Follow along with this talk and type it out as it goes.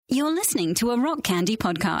You're listening to a Rock Candy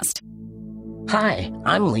podcast. Hi,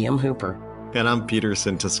 I'm Liam Hooper. And I'm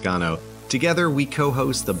Peterson Toscano. Together, we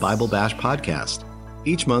co-host the Bible Bash podcast.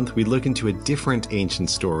 Each month, we look into a different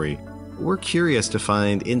ancient story. We're curious to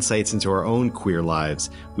find insights into our own queer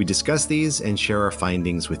lives. We discuss these and share our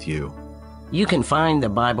findings with you. You can find the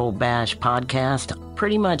Bible Bash podcast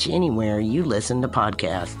pretty much anywhere you listen to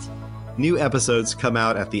podcasts. New episodes come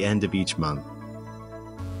out at the end of each month.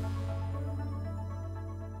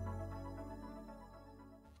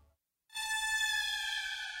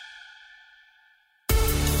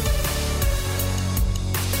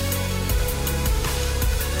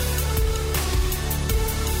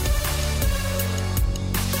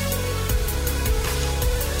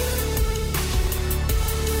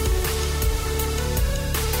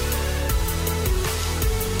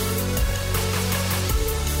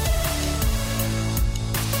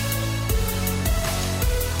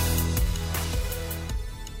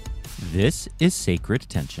 This is Sacred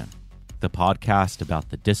Tension, the podcast about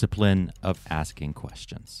the discipline of asking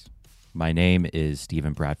questions. My name is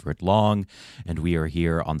Stephen Bradford Long, and we are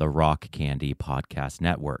here on the Rock Candy Podcast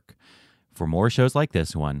Network. For more shows like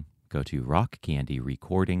this one, go to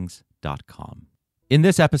rockcandyrecordings.com. In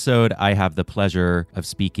this episode, I have the pleasure of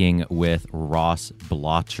speaking with Ross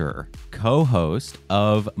Blocher, co-host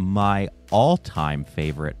of my all-time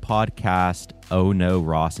favorite podcast, Oh No,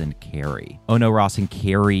 Ross and Carrie. Oh No, Ross and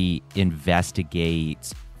Carrie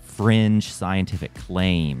investigates fringe scientific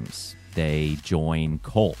claims. They join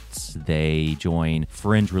cults. They join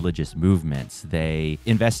fringe religious movements. They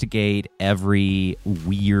investigate every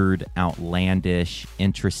weird, outlandish,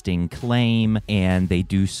 interesting claim, and they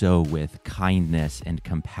do so with kindness and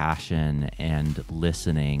compassion and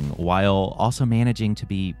listening, while also managing to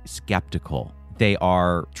be skeptical. They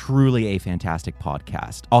are truly a fantastic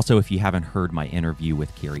podcast. Also, if you haven't heard my interview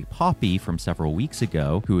with Carrie Poppy from several weeks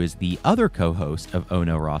ago, who is the other co-host of Oh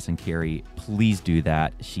No, Ross and Carrie, please do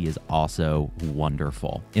that. She is also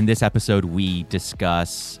wonderful. In this episode, we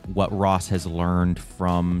discuss what Ross has learned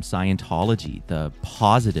from Scientology, the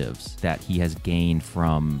positives that he has gained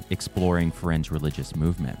from exploring fringe religious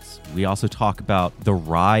movements. We also talk about the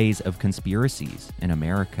rise of conspiracies in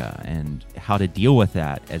America and how to deal with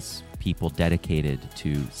that as people dedicated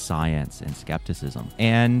to science and skepticism.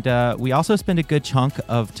 And we also spend a good chunk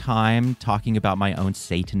of time talking about my own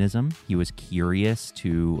Satanism. He was curious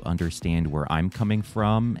to understand where I'm coming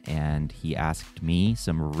from, and he asked me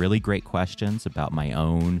some really great questions about my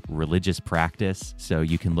own religious practice, so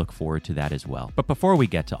you can look forward to that as well. But before we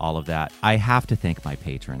get to all of that, I have to thank my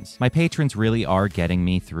patrons. My patrons really are getting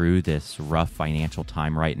me through this rough financial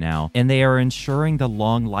time right now, and they are ensuring the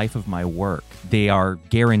long life of my work. They are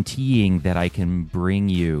guaranteeing that I can bring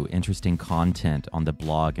you interesting content on the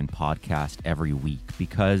blog and podcast every week,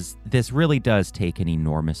 because this really does take an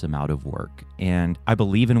enormous amount of work. And I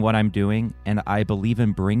believe in what I'm doing, and I believe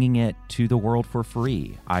in bringing it to the world for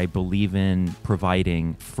free. I believe in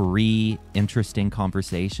providing free, interesting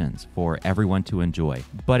conversations for everyone to enjoy.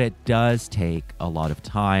 But it does take a lot of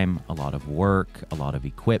time, a lot of work, a lot of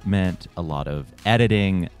equipment, a lot of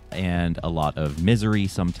editing, and a lot of misery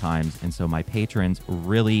sometimes, and so my patrons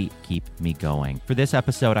really keep me going. For this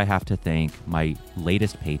episode, I have to thank my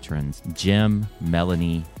latest patrons, Jim,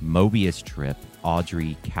 Melanie, Mobius Trip,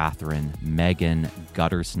 Audrey, Catherine, Megan,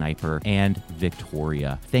 Gutter Sniper, and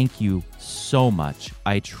Victoria. Thank you so much.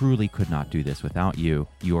 I truly could not do this without you.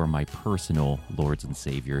 You are my personal lords and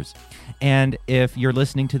saviors. And if you're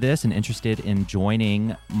listening to this and interested in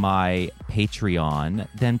joining my Patreon,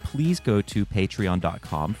 then please go to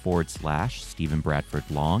patreon.com/Stephen Bradford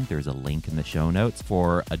Long. There's a link in the show notes.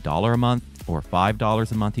 For $1 a month or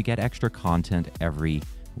 $5 a month, you get extra content every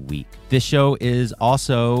week. This show is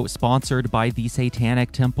also sponsored by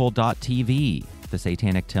thesatanictemple.tv.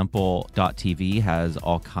 Thesatanictemple.tv has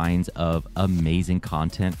all kinds of amazing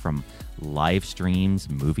content, from live streams,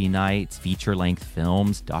 movie nights, feature-length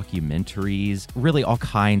films, documentaries, really all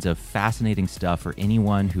kinds of fascinating stuff for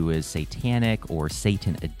anyone who is satanic or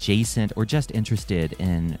Satan adjacent, or just interested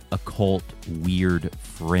in occult, weird,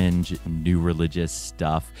 fringe, new religious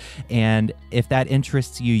stuff. And if that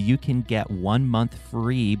interests you, you can get 1 month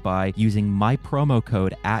free by using my promo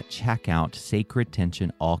code at checkout, Sacred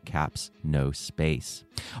Tension, all caps, no space.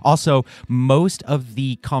 Also, most of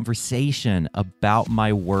the conversation about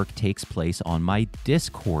my work takes place on my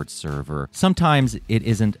Discord server. Sometimes it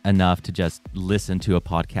isn't enough to just listen to a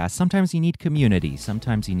podcast. Sometimes you need community.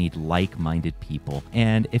 Sometimes you need like-minded people.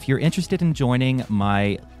 And if you're interested in joining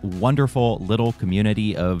my wonderful little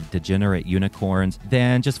community of degenerate unicorns,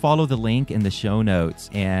 then just follow the link in the show notes,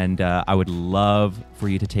 and I would love for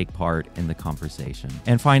you to take part in the conversation.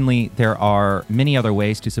 And finally, there are many other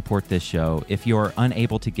ways to support this show. If you're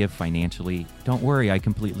unable to give financially, don't worry, I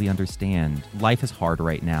completely understand. Life is hard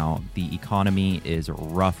right now. The economy is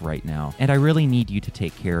rough right now, and I really need you to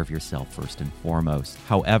take care of yourself first and foremost.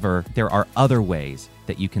 However, there are other ways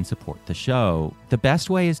that you can support the show. The best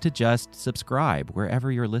way is to just subscribe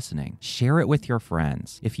wherever you're listening. Share it with your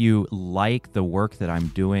friends. If you like the work that I'm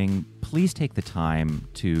doing, please take the time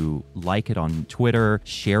to like it on Twitter,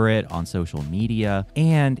 share it on social media,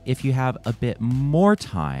 and if you have a bit more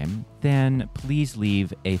time, then please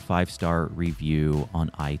leave a 5-star review on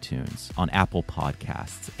iTunes, on Apple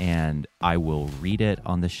Podcasts, and I will read it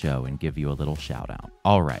on the show and give you a little shout out.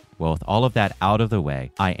 All right. Well, with all of that out of the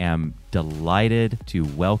way, I am delighted to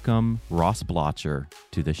welcome Ross Blocher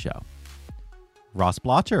to the show. Ross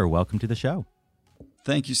Blocher, welcome to the show.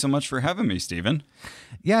 Thank you so much for having me, Stephen.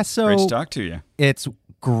 Yeah, so great to talk to you. It's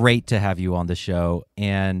great to have you on the show.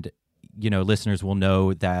 And, you know, listeners will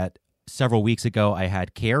know that several weeks ago I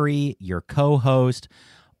had Carrie, your co-host,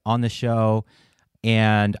 on the show.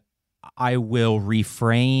 And I will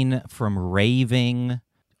refrain from raving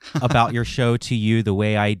about your show to you the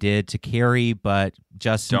way I did to Carrie, but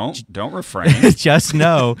just don't refrain. just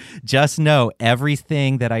know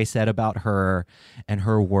everything that I said about her and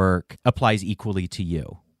her work applies equally to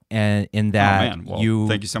you. And in that, thank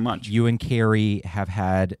you so much. You and Carrie have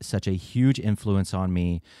had such a huge influence on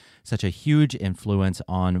me, such a huge influence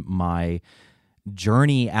on my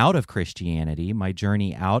journey out of Christianity, my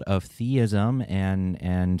journey out of theism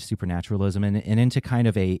and supernaturalism and into kind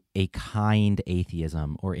of a kind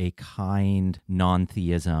atheism or a kind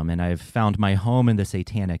non-theism. And I've found my home in the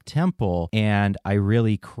Satanic Temple, and I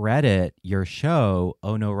really credit your show,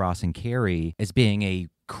 Oh No, Ross and Carrie, as being a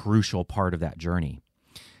crucial part of that journey.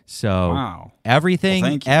 So wow. everything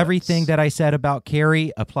Ross. that I said about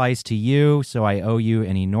Carrie applies to you, so I owe you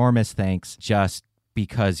an enormous thanks just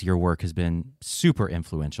because your work has been super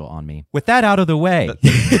influential on me. With that out of the way.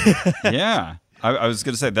 Yeah. I was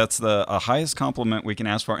going to say that's the highest compliment we can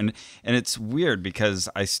ask for. And it's weird because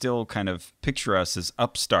I still kind of picture us as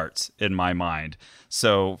upstarts in my mind.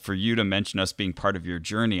 So for you to mention us being part of your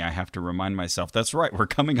journey, I have to remind myself, that's right. We're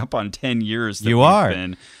coming up on 10 years that we've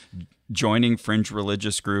been joining fringe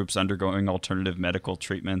religious groups, undergoing alternative medical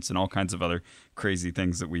treatments, and all kinds of other crazy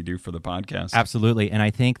things that we do for the podcast. Absolutely. And I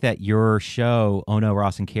think that your show, Oh No,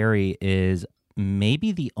 Ross and Carrie, is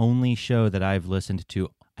maybe the only show that I've listened to,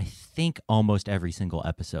 I think, almost every single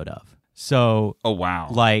episode of. So, oh wow,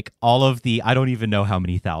 like all of the, I don't even know how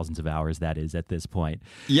many thousands of hours that is at this point.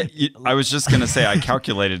 Yeah, I was just going to say, I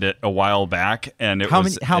calculated it a while back, and it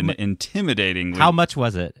was intimidating. How much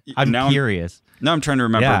was it? I'm curious. Now I'm trying to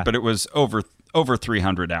remember, but it was over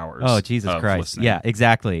 300 hours. Oh, Jesus Christ. Listening. Yeah,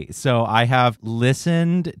 exactly. So I have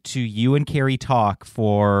listened to you and Carrie talk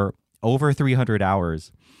for over 300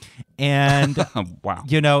 hours. And, wow.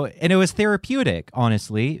 You know, and it was therapeutic,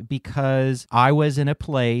 honestly, because I was in a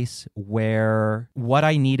place where what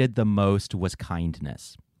I needed the most was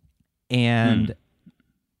kindness. And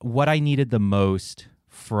what I needed the most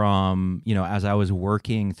from, you know, as I was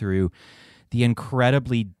working through the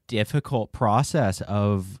incredibly difficult process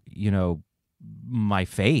of, you know, my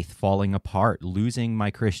faith falling apart, losing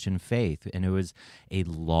my Christian faith. And it was a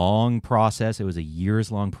long process. It was a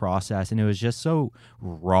years-long process. And it was just so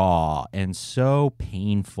raw and so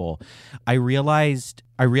painful. I realized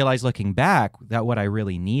looking back that what I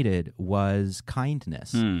really needed was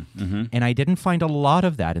kindness. Mm-hmm. And I didn't find a lot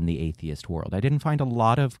of that in the atheist world. I didn't find a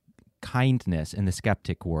lot of kindness in the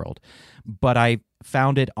skeptic world. But I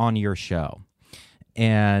found it on your show.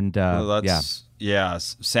 And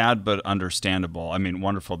sad but understandable. I mean,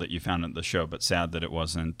 wonderful that you found it in the show, but sad that it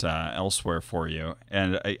wasn't elsewhere for you.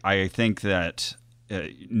 And I think that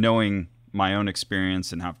knowing my own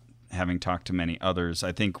experience and having talked to many others,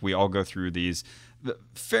 I think we all go through these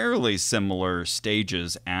fairly similar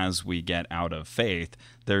stages as we get out of faith.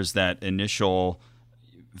 There's that initial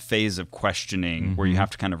phase of questioning where you have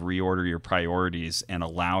to kind of reorder your priorities and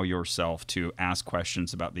allow yourself to ask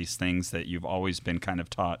questions about these things that you've always been kind of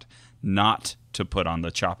taught not to put on the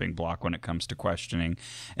chopping block when it comes to questioning.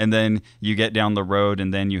 And then you get down the road,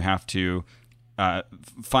 and then you have to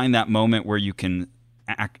find that moment where you can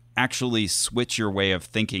actually switch your way of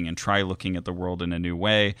thinking and try looking at the world in a new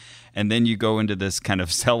way. And then you go into this kind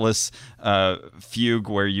of zealous fugue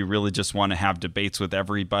where you really just want to have debates with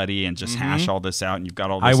everybody and just hash all this out. And you've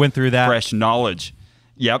got all this I went through that. fresh knowledge.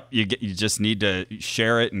 Yep, you just need to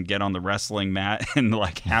share it and get on the wrestling mat and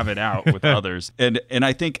like have it out with others. And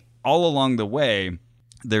I think all along the way,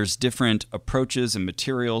 there's different approaches and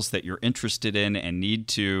materials that you're interested in and need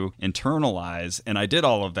to internalize. And I did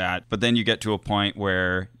all of that, but then you get to a point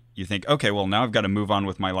where you think, okay, well, now I've got to move on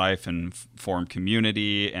with my life and form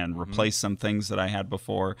community and replace some things that I had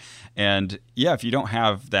before. And yeah, if you don't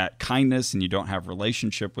have that kindness and you don't have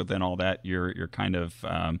relationship within all that, you're kind of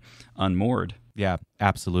unmoored. Yeah,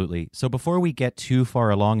 absolutely. So before we get too far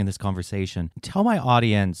along in this conversation, tell my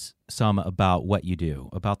audience some about what you do,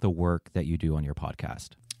 about the work that you do on your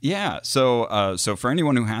podcast. Yeah. So for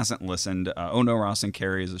anyone who hasn't listened, Oh No, Ross and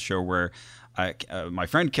Carrie is a show where my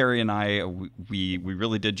friend Carrie and I, we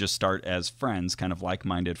really did just start as friends, kind of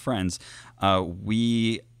like-minded friends.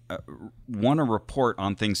 We want to report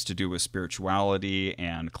on things to do with spirituality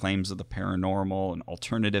and claims of the paranormal and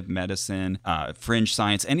alternative medicine, fringe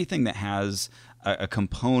science, anything that has a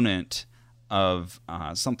component of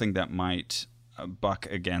something that might buck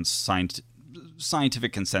against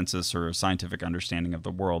scientific consensus or scientific understanding of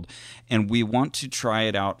the world. And we want to try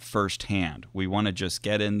it out firsthand. We want to just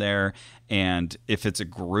get in there, and if it's a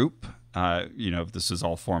group, this is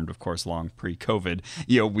all formed, of course, long pre-COVID.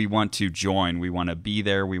 We want to join. We want to be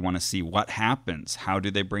there. We want to see what happens. How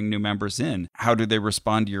do they bring new members in? How do they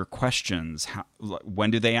respond to your questions?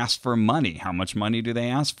 When do they ask for money? How much money do they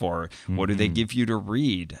ask for? What do they give you to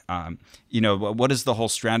read? What is the whole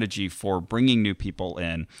strategy for bringing new people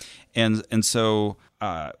in? And so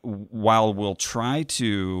while we'll try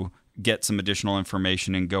to get some additional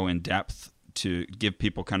information and go in depth to give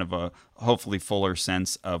people kind of a hopefully fuller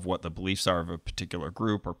sense of what the beliefs are of a particular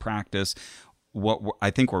group or practice, what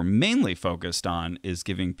I think we're mainly focused on is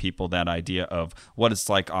giving people that idea of what it's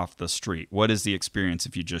like off the street. What is the experience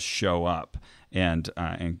if you just show up? And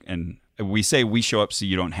we say we show up so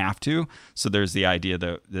you don't have to. So there's the idea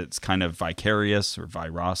that it's kind of vicarious or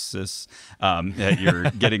virosis, that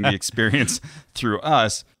you're getting the experience through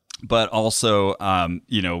us. But also,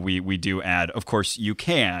 we do add, of course, you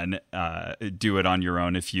can do it on your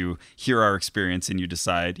own if you hear our experience and you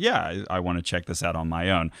decide, yeah, I want to check this out on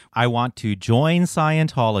my own. I want to join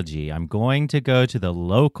Scientology. I'm going to go to the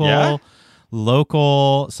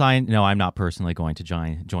local science. No, I'm not personally going to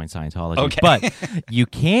join Scientology, okay. But you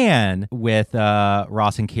can with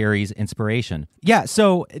Ross and Carrie's inspiration. Yeah.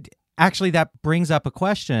 So actually, that brings up a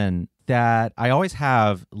question that I always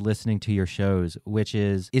have listening to your shows, which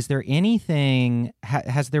is there anything,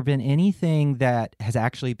 has there been anything that has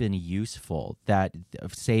actually been useful that,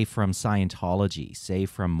 say, from Scientology, say,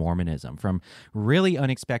 from Mormonism, from really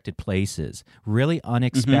unexpected places, really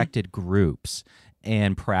unexpected groups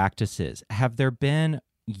and practices? Have there been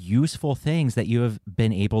useful things that you have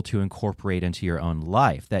been able to incorporate into your own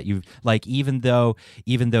life that you've, like, even though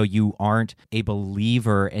you aren't a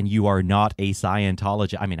believer and you are not a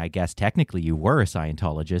Scientologist? I mean, I guess technically you were a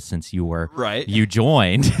Scientologist since you were right. You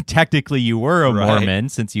joined. Technically you were a Mormon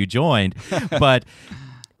since you joined. But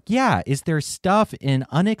yeah, is there stuff in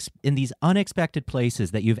these unexpected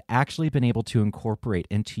places that you've actually been able to incorporate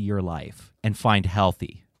into your life and find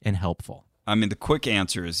healthy and helpful? I mean, the quick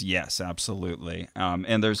answer is yes, absolutely.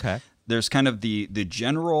 And there's kind of the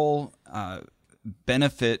general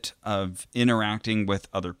benefit of interacting with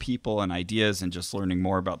other people and ideas and just learning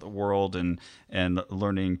more about the world and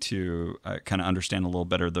learning to kind of understand a little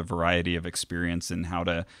better the variety of experience and how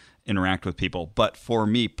to interact with people. But for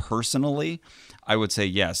me personally, I would say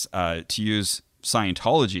yes, to use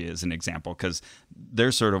Scientology as an example, because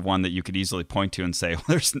they're sort of one that you could easily point to and say, well,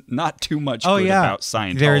 there's not too much good about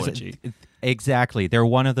Scientology. Exactly. They're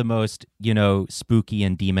one of the most, spooky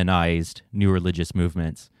and demonized new religious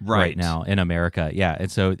movements right now in America. Yeah. And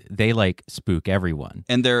so they spook everyone.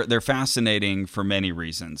 And they're fascinating for many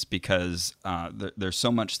reasons, because there's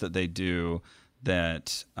so much that they do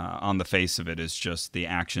that on the face of it is just the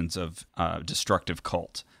actions of a destructive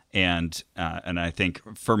cult. And I think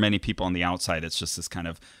for many people on the outside, it's just this kind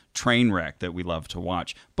of train wreck that we love to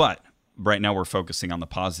watch. But right now we're focusing on the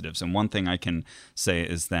positives. And one thing I can say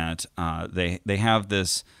is that they have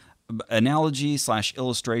this analogy /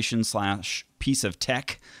 illustration / piece of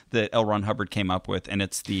tech that L. Ron Hubbard came up with, and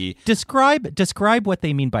it's the describe what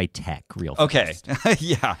they mean by tech real fast. Okay.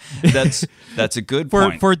 Yeah, that's a good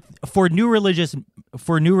point. For new religious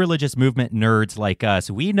movement nerds like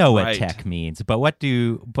us, we know what Right. tech means, but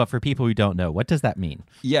for people who don't know, what does that mean?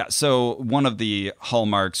 Yeah, so one of the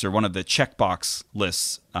hallmarks or one of the checkbox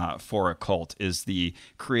lists for a cult is the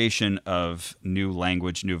creation of new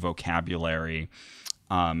language, new vocabulary,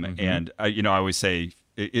 and I always say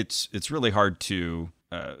it's really hard to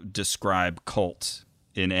describe cult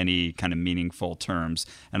in any kind of meaningful terms,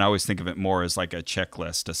 and I always think of it more as like a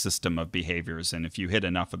checklist, a system of behaviors, and if you hit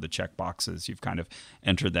enough of the check boxes, you've kind of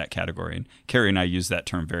entered that category. And Carrie and I use that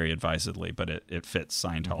term very advisedly, but it fits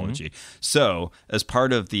Scientology. So as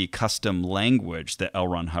part of the custom language that L.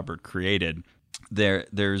 Ron Hubbard created,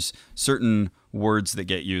 there's certain words that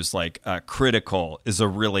get used, like critical is a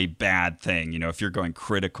really bad thing. If you're going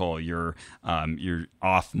critical, you're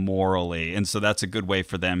off morally, and so that's a good way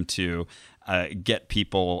for them to get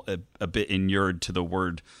people a bit inured to the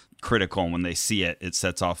word critical. And when they see it, it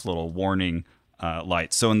sets off little warning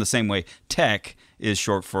lights. So in the same way, tech is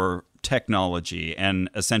short for technology, and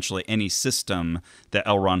essentially any system that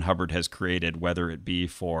L. Ron Hubbard has created, whether it be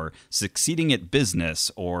for succeeding at business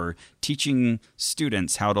or teaching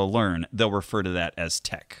students how to learn, they'll refer to that as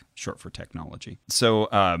tech, short for technology. So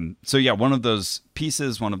yeah, one of those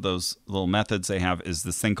pieces, one of those little methods they have is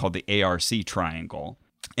this thing called the ARC triangle.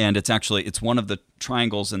 And it's one of the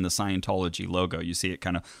triangles in the Scientology logo. You see it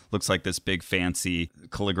kind of looks like this big fancy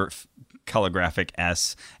calligraphic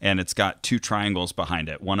S, and it's got two triangles behind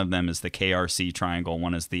it. One of them is the KRC triangle,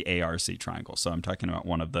 one is the ARC triangle. So I'm talking about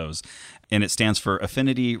one of those. And it stands for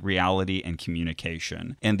affinity, reality, and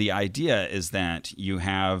communication. And the idea is that you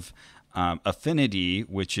have affinity,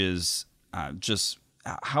 which is just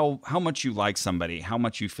how much you like somebody, how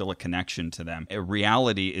much you feel a connection to them. A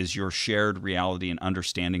reality is your shared reality and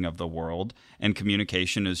understanding of the world, and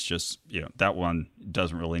communication is just, that one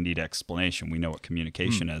doesn't really need explanation. We know what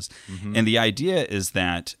communication is. Mm-hmm. And the idea is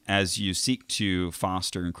that as you seek to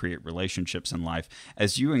foster and create relationships in life,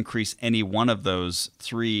 as you increase any one of those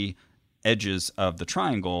three edges of the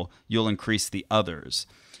triangle, you'll increase the others.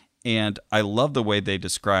 And I love the way they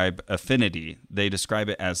describe affinity. They describe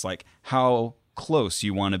it as like how close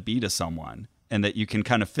you want to be to someone, and that you can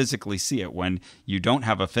kind of physically see it. When you don't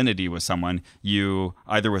have affinity with someone, you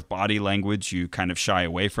either with body language, you kind of shy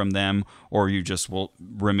away from them, or you just will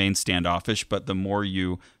remain standoffish. But the more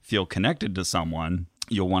you feel connected to someone,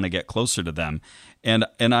 you'll want to get closer to them. And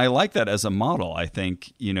I like that as a model. I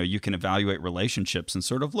think, you can evaluate relationships and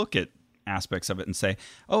sort of look at aspects of it and say,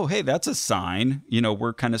 oh, hey, that's a sign,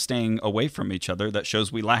 we're kind of staying away from each other. That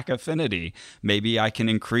shows we lack affinity. Maybe I can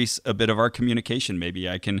increase a bit of our communication. Maybe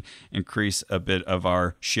I can increase a bit of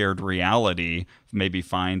our shared reality, maybe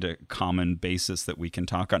find a common basis that we can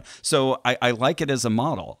talk on. So I like it as a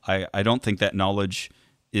model. I don't think that knowledge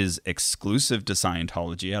is exclusive to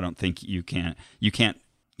Scientology. I don't think you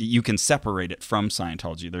can separate it from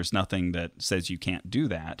Scientology. There's nothing that says you can't do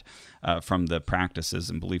that from the practices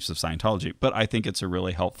and beliefs of Scientology. But I think it's a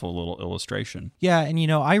really helpful little illustration. Yeah,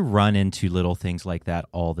 and I run into little things like that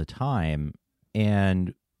all the time.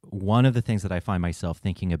 And one of the things that I find myself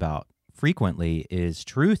thinking about frequently is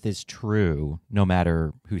truth is true no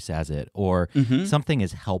matter who says it, or something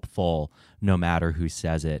is helpful no matter who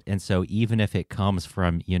says it. And so even if it comes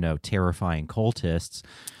from, terrifying cultists,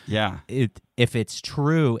 if it's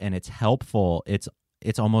true and it's helpful,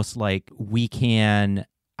 it's almost like we can,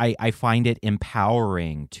 I find it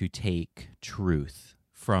empowering to take truth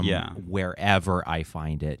from wherever I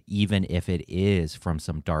find it, even if it is from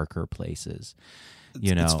some darker places.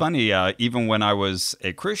 It's funny, even when I was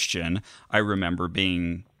a Christian, I remember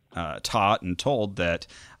being taught and told that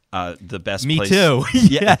the best Me place... too.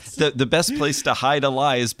 Yes. The best place to hide a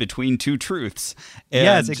lie is between two truths. And,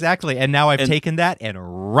 yes, exactly. And now I've taken that and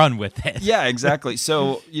run with it. Yeah, exactly.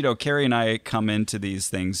 So, Carrie and I come into these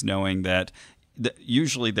things knowing that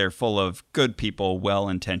usually they're full of good people,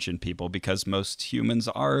 well-intentioned people, because most humans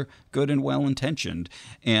are good and well-intentioned.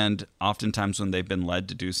 And oftentimes when they've been led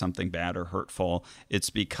to do something bad or hurtful, it's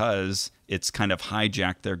because it's kind of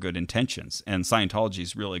hijacked their good intentions. And Scientology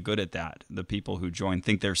is really good at that. The people who join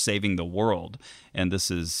think they're saving the world, and this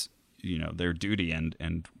is, their duty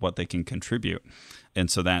and what they can contribute. And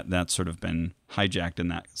so that's sort of been hijacked in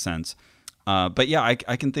that sense. But yeah,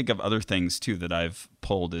 I can think of other things too that I've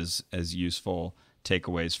pulled as useful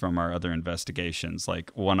takeaways from our other investigations.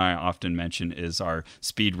 Like one I often mention is our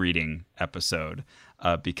speed reading episode,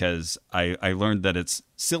 because I learned that it's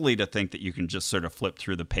silly to think that you can just sort of flip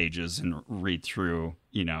through the pages and read through,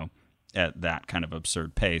 at that kind of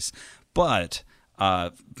absurd pace. But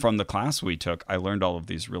from the class we took, I learned all of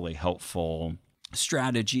these really helpful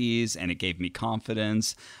strategies, and it gave me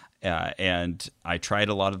confidence. And I tried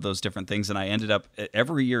a lot of those different things, and I ended up,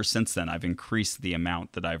 every year since then, I've increased the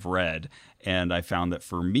amount that I've read. And I found that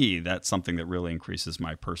for me, that's something that really increases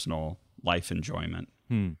my personal life enjoyment.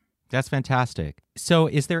 That's fantastic. So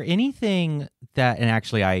is there anything that, and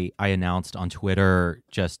actually I announced on Twitter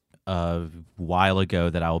just a while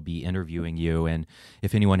ago that I'll be interviewing you, and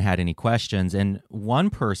if anyone had any questions, and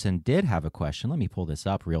one person did have a question. Let me pull this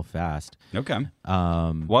up real fast. Okay.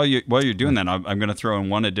 While you're doing that, I'm going to throw in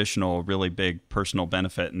one additional really big personal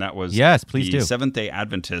benefit, and that was the Seventh-day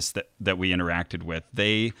Adventists that we interacted with.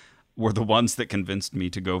 They were the ones that convinced me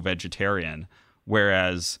to go vegetarian,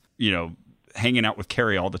 whereas, hanging out with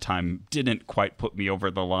Carrie all the time didn't quite put me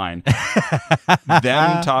over the line.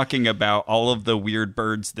 Them talking about all of the weird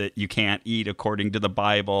birds that you can't eat according to the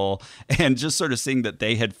Bible, and just sort of seeing that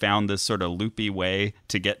they had found this sort of loopy way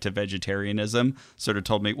to get to vegetarianism sort of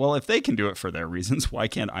told me, well, if they can do it for their reasons, why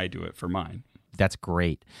can't I do it for mine? That's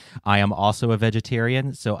great. I am also a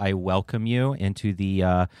vegetarian, so I welcome you into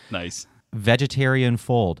the nice vegetarian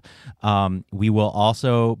fold. We will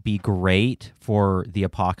also be great for the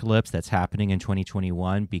apocalypse that's happening in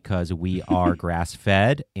 2021 because we are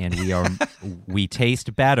grass-fed and we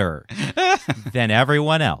taste better than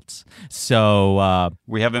everyone else. So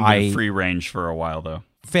we haven't been free range for a while, though.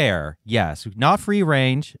 Fair, yes. Not free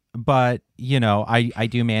range, but, I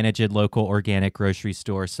do manage a local organic grocery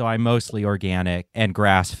store, so I'm mostly organic and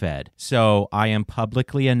grass-fed. So I am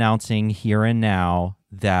publicly announcing here and now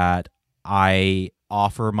that I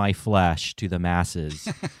offer my flesh to the masses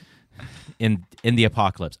in the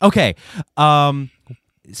apocalypse. Okay.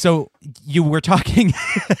 So you were talking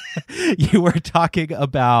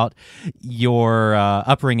about your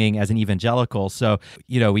upbringing as an evangelical. So,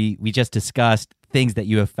 we just discussed things that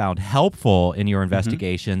you have found helpful in your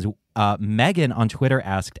investigations. Megan on Twitter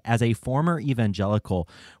asked, as a former evangelical,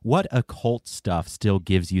 what occult stuff still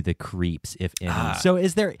gives you the creeps, if any? So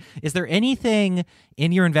is there anything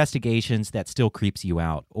in your investigations that still creeps you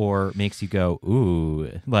out or makes you go,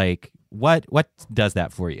 ooh, like what does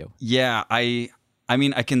that for you? Yeah, I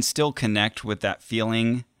mean, I can still connect with that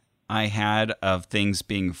feeling I had of things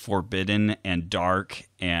being forbidden and dark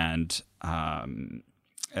and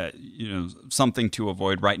something to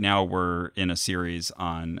avoid. Right now, we're in a series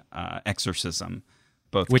on exorcism,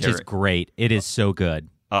 which is great. It is so good.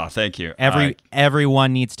 Oh, thank you.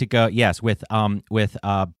 Everyone needs to go. Yes, with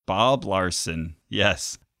Bob Larson.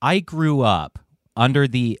 Yes, I grew up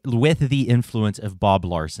with the influence of Bob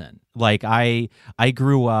Larson. Like I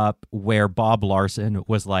grew up where Bob Larson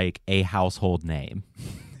was like a household name.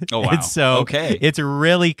 Oh wow! And so okay, it's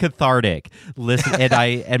really cathartic. Listen,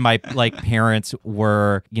 and my parents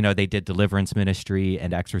were, they did deliverance ministry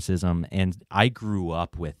and exorcism, and I grew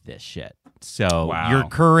up with this shit. So your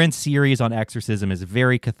current series on exorcism is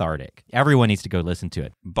very cathartic. Everyone needs to go listen to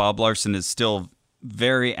it. Bob Larson is still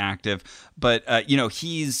very active, but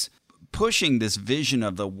he's pushing this vision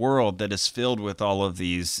of the world that is filled with all of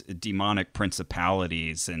these demonic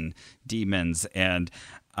principalities and demons, and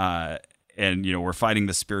we're fighting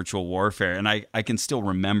the spiritual warfare. And I can still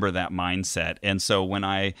remember that mindset. And so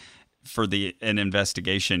when for an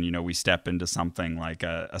investigation, we step into something like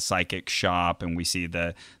a psychic shop, and we see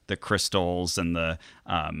the crystals and the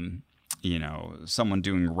someone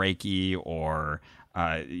doing Reiki, or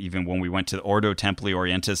even when we went to the Ordo Templi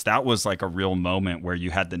Orientis, that was like a real moment where you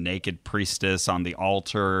had the naked priestess on the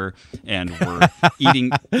altar and we're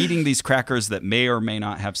eating these crackers that may or may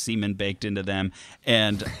not have semen baked into them.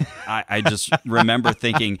 And I just remember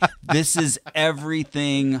thinking, this is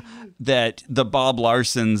everything that the Bob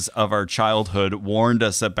Larsons of our childhood warned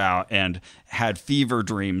us about and had fever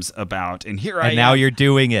dreams about. And here I am. And now you're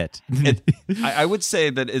doing it. I would say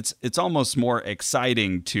that it's almost more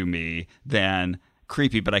exciting to me than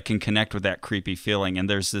creepy, but I can connect with that creepy feeling. And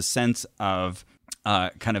there's this sense of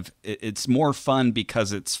it's more fun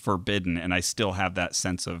because it's forbidden, and I still have that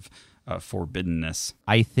sense of forbiddenness.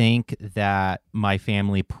 I think that my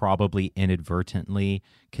family probably inadvertently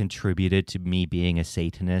contributed to me being a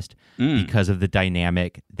Satanist because of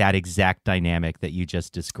that exact dynamic that you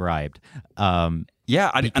just described. Go on.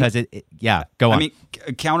 I mean,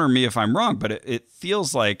 counter me if I'm wrong, but it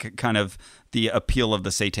feels like kind of the appeal of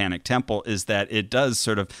the Satanic Temple is that it does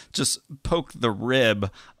sort of just poke the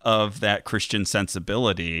rib of that Christian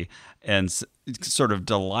sensibility and sort of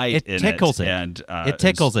delight in it. It tickles it. And it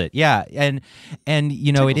tickles it. Yeah. And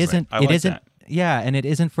it isn't. and it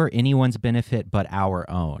isn't for anyone's benefit but our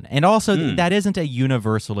own. And also, that isn't a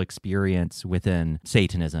universal experience within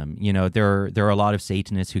Satanism. You know, there are a lot of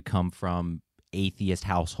Satanists who come from atheist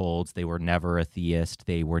households. They were never a theist.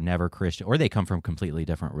 They were never Christian, or they come from completely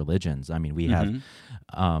different religions. I mean, we have,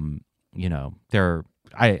 you know,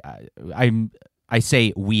 I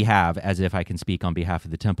say we have as if I can speak on behalf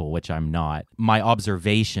of the temple, which I'm not. My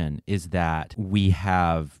observation is that we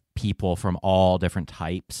have people from all different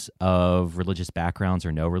types of religious backgrounds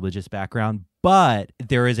or no religious background, but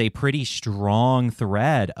there is a pretty strong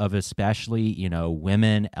thread of especially, you know,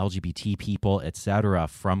 women, LGBT people, etc.,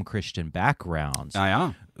 from Christian backgrounds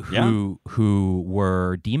who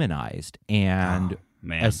were demonized and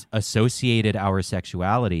associated our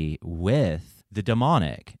sexuality with the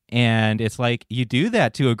demonic. And it's like, you do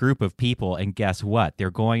that to a group of people, and guess what? They're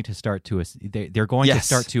going to start to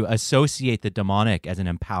associate the demonic as an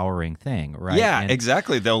empowering thing, right? Yeah, and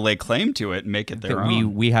exactly. They'll lay claim to it and make it their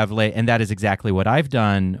own. We have and that is exactly what I've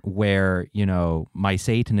done, where, you know, my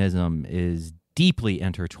Satanism is deeply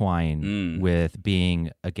intertwined with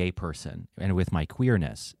being a gay person and with my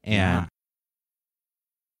queerness. And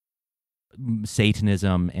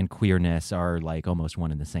Satanism and queerness are like almost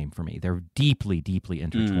one and the same for me. They're deeply, deeply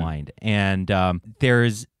intertwined. And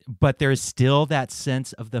there's still that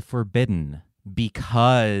sense of the forbidden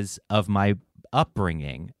because of my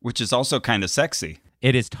upbringing. Which is also kind of sexy.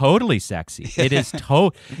 It is totally sexy. It is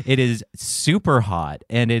it is super hot,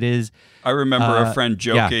 and it is. I remember a friend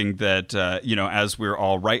joking that you know, as we're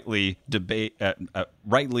all rightly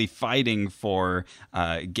fighting for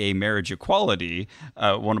gay marriage equality,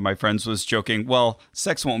 one of my friends was joking, well,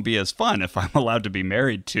 sex won't be as fun if I'm allowed to be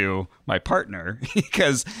married to my partner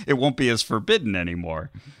because it won't be as forbidden anymore.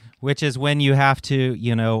 Which is when you have to,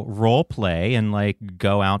 you know, role play and like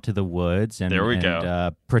go out to the woods and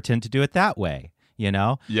pretend to do it that way. You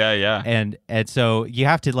know? Yeah. And so you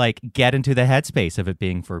have to like get into the headspace of it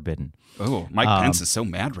being forbidden. Oh, Mike Pence is so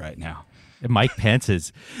mad right now. Mike Pence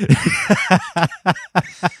is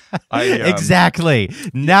exactly.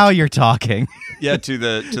 Now you're talking. Yeah, to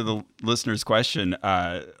the listener's question,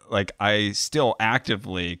 like I still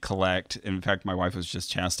actively collect. In fact, my wife was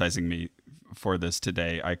just chastising me for this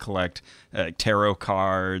today. I collect tarot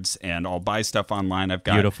cards, and I'll buy stuff online. I've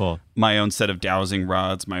got my own set of dowsing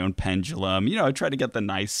rods, my own pendulum. You know, I try to get the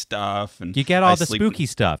nice stuff. And you get all the spooky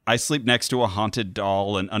stuff. I sleep next to a haunted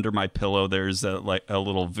doll, and under my pillow there's a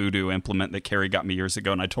little voodoo implement that Carrie got me years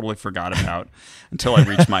ago, and I totally forgot about until I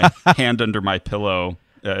reached my hand under my pillow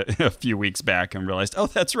a few weeks back and realized, oh,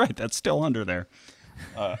 that's right, that's still under there.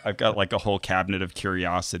 I've got like a whole cabinet of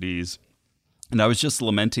curiosities. And I was just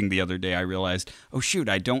lamenting the other day, I realized, oh, shoot,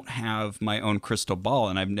 I don't have my own crystal ball,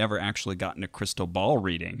 and I've never actually gotten a crystal ball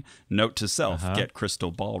reading. Note to self, get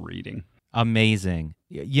crystal ball reading. Amazing.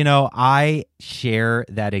 You know, I share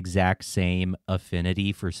that exact same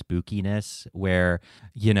affinity for spookiness where,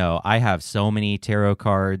 you know, I have so many tarot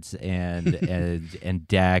cards and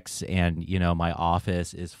decks, and, you know, my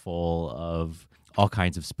office is full of all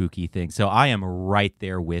kinds of spooky things. So I am right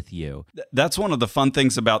there with you. That's one of the fun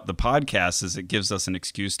things about the podcast is it gives us an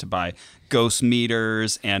excuse to buy ghost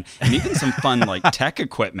meters and even some fun like tech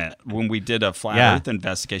equipment. When we did a flat Earth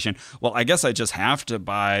investigation, well, I guess I just have to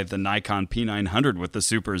buy the Nikon P900 with the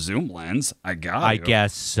super zoom lens. I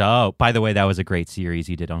guess so. By the way, that was a great series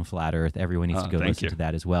you did on flat Earth. Everyone needs to go listen to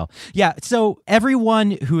that as well. Yeah. So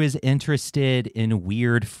everyone who is interested in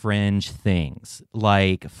weird fringe things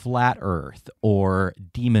like flat Earth or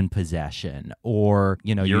demon possession, or,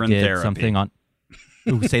 you know, urine you did therapy. Something on.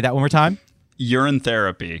 Ooh, say that one more time. Urine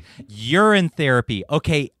therapy.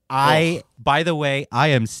 Okay, by the way, I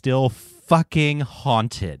am still fucking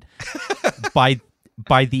haunted by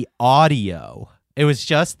the audio. It was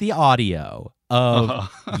just the audio of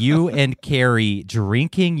you and Carrie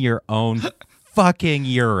drinking your own fucking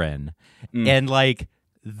urine and like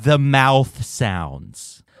the mouth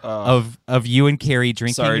sounds of you and Carrie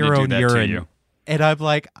drinking your own urine. And I'm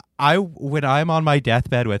like, when I'm on my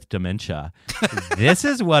deathbed with dementia, this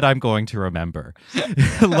is what I'm going to remember.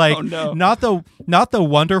 Like, not the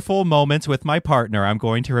wonderful moments with my partner. I'm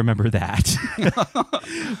going to remember that.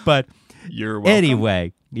 But you're welcome.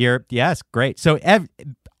 Anyway, yes, great. So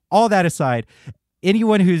all that aside,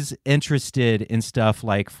 anyone who's interested in stuff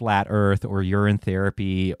like flat Earth or urine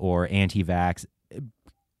therapy or anti-vax,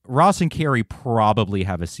 Ross and Carrie probably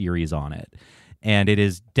have a series on it. And it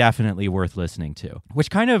is definitely worth listening to, which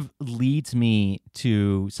kind of leads me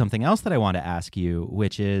to something else that I want to ask you,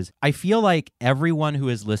 which is I feel like everyone who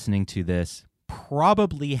is listening to this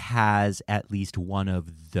probably has at least one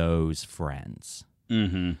of those friends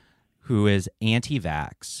who is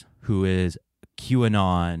anti-vax, who is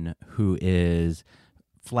QAnon, who is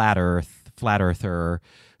flat earther,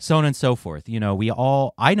 so on and so forth. You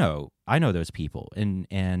know, I know those people, and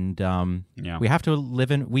we have to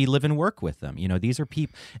live and work with them. You know, these are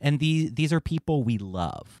people, and these are people we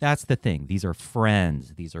love. That's the thing. These are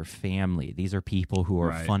friends. These are family. These are people who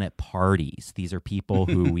are fun at parties. These are people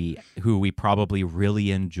who we probably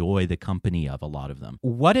really enjoy the company of, a lot of them.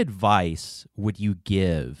 What advice would you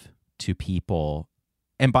give to people?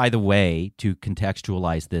 And by the way, to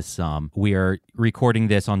contextualize this we are recording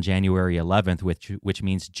this on January 11th, which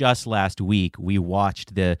means just last week we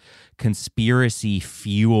watched the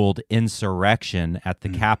conspiracy-fueled insurrection at the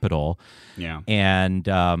Capitol. Yeah. And,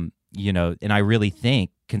 and I really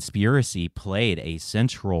think conspiracy played a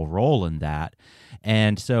central role in that.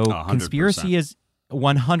 And so 100%. Conspiracy is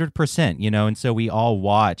 100%, and so we all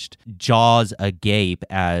watched jaws agape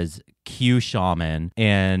as Q shaman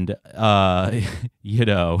and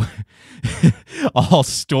all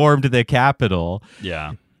stormed the Capitol.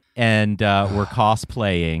 Yeah. And we're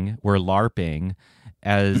cosplaying, we're LARPing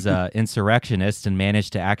as insurrectionists and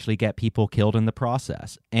managed to actually get people killed in the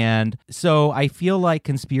process. And so I feel like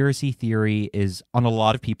conspiracy theory is on a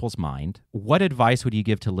lot of people's mind. What advice would you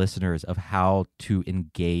give to listeners of how to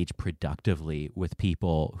engage productively with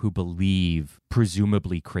people who believe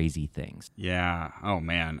presumably crazy things? Yeah. Oh,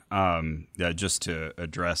 man. Just to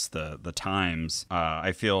address the times,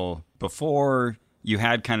 I feel before you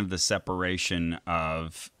had kind of the separation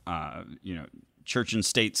of, church and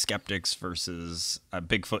state skeptics versus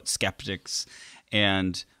Bigfoot skeptics.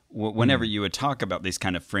 And whenever you would talk about these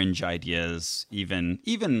kind of fringe ideas, even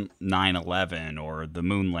 9/11 or the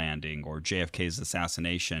moon landing or JFK's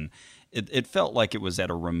assassination, it felt like it was at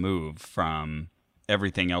a remove from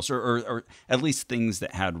everything else, or at least things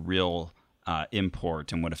that had real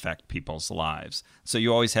import and would affect people's lives. So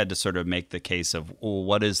you always had to sort of make the case of, well,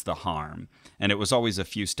 what is the harm? And it was always a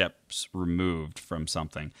few steps removed from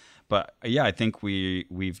something. But yeah, I think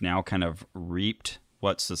we've now kind of reaped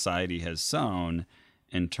what society has sown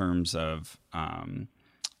in terms of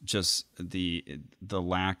just the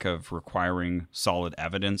lack of requiring solid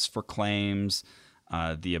evidence for claims,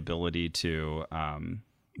 the ability to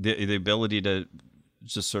the ability to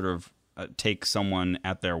just sort of take someone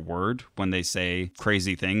at their word when they say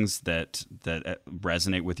crazy things that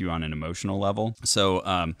resonate with you on an emotional level.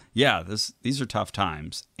 So these are tough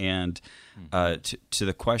times. And to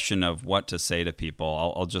the question of what to say to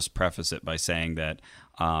people, I'll just preface it by saying that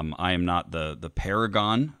I am not the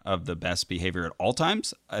paragon of the best behavior at all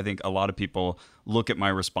times. I think a lot of people look at my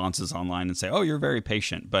responses online and say, oh, you're very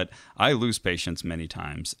patient, but I lose patience many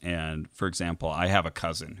times. And for example, I have a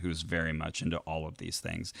cousin who's very much into all of these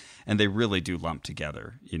things, and they really do lump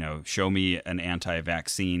together. Show me an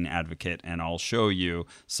anti-vaccine advocate and I'll show you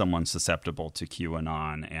someone susceptible to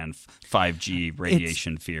QAnon and 5G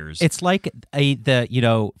radiation fears. It's like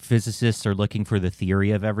physicists are looking for the theory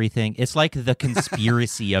of everything. It's like the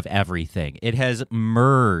conspiracy of everything. It has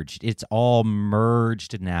merged. It's all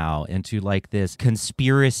merged now into like this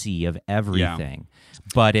conspiracy of everything.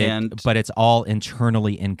 Yeah. But it's all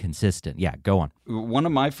internally inconsistent. Yeah, go on. One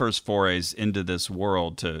of my first forays into this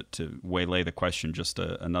world, to waylay the question just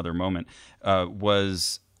another moment,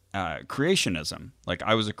 was creationism. Like,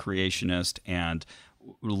 I was a creationist, and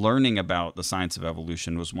learning about the science of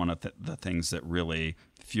evolution was one of the things that really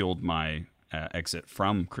fueled my exit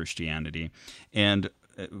from Christianity. And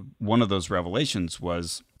one of those revelations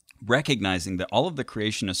was recognizing that all of the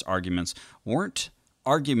creationist arguments weren't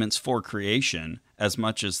arguments for creation as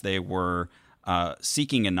much as they were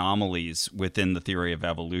seeking anomalies within the theory of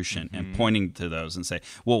evolution and pointing to those and say,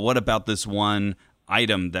 well, what about this one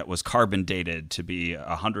item that was carbon dated to be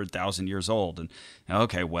 100,000 years old? And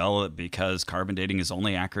okay, well, because carbon dating is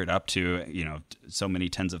only accurate up to, so many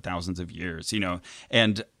tens of thousands of years,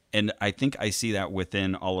 and I think I see that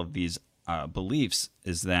within all of these beliefs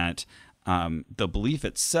is that the belief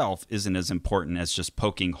itself isn't as important as just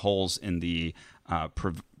poking holes in the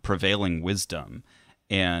prevailing wisdom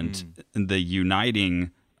and the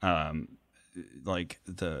uniting, like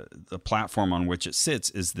the platform on which it sits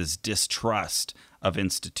is this distrust of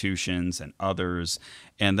institutions and others,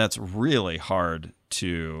 and that's really hard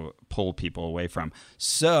to pull people away from.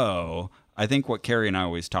 So I think what Carrie and I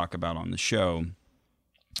always talk about on the show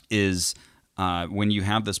is when you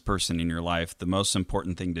have this person in your life, the most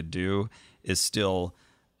important thing to do is still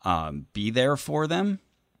be there for them.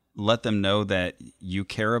 Let them know that you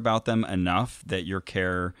care about them enough that your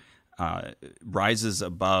care rises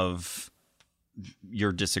above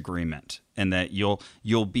your disagreement, and that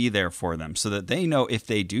you'll be there for them, so that they know if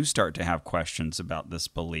they do start to have questions about this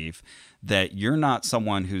belief, that you're not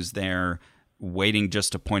someone who's there waiting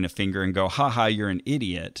just to point a finger and go, haha, you're an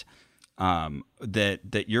idiot.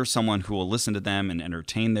 That you're someone who will listen to them and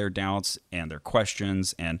entertain their doubts and their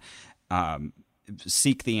questions and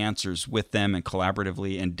seek the answers with them and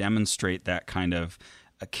collaboratively and demonstrate that kind of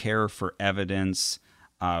a care for evidence,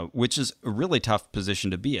 which is a really tough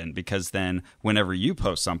position to be in, because then whenever you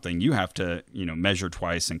post something, you have to, measure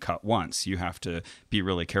twice and cut once. You have to be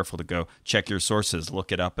really careful to go check your sources,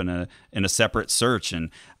 look it up in a separate search,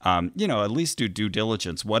 and at least do due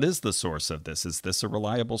diligence. What is the source of this? Is this a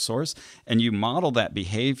reliable source? And you model that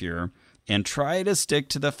behavior and try to stick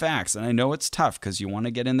to the facts. And I know it's tough because you want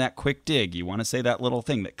to get in that quick dig. You want to say that little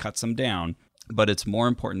thing that cuts them down. But it's more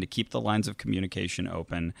important to keep the lines of communication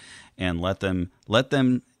open and let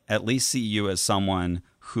them at least see you as someone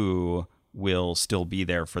who will still be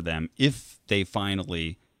there for them if they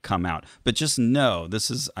finally come out. But just know, this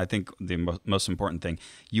is, I think, the most important thing.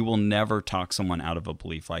 You will never talk someone out of a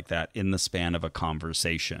belief like that in the span of a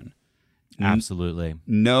conversation. Absolutely.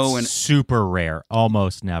 No, and super rare,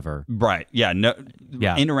 almost never. Right. Yeah. No.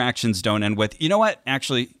 Yeah. Interactions don't end with, you know what?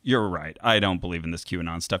 Actually, you're right. I don't believe in this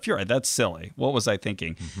QAnon stuff. You're right. That's silly. What was I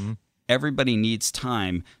thinking? Mm-hmm. Everybody needs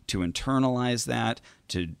time to internalize that,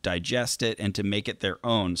 to digest it, and to make it their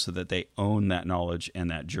own, so that they own that knowledge and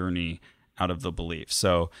that journey out of the belief.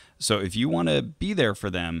 So if you want to be there for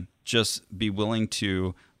them, just be willing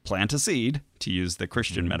to plant a seed, to use the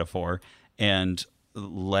Christian metaphor, and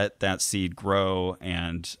let that seed grow,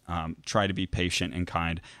 and try to be patient and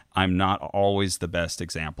kind. I'm not always the best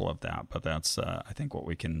example of that, but that's, I think, what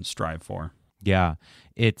we can strive for. Yeah,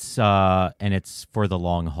 it's and it's for the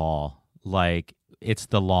long haul. Like, it's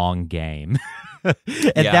the long game.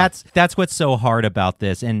 And that's what's so hard about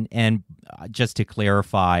this. And just to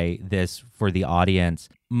clarify this for the audience,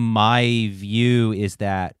 my view is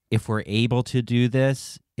that if we're able to do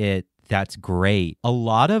this, that's great. A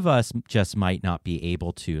lot of us just might not be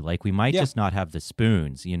able to. Like, we might just not have the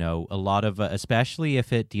spoons, a lot of, especially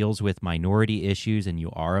if it deals with minority issues and you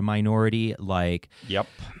are a minority, like,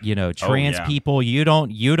 trans people, you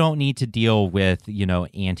don't need to deal with,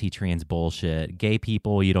 anti-trans bullshit. Gay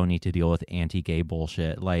people, you don't need to deal with anti-gay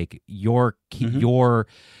bullshit. Like, your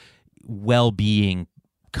well-being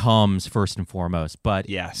comes first and foremost. But,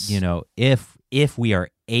 if we are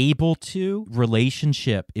able to,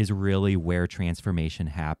 relationship is really where transformation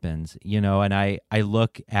happens, and I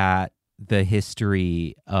look at the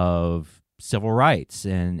history of civil rights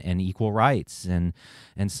and equal rights and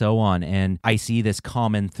so on, and I see this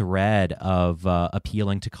common thread of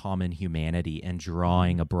appealing to common humanity and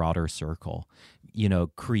drawing a broader circle,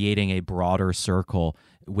 creating a broader circle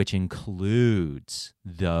which includes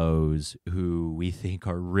those who we think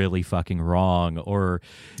are really fucking wrong or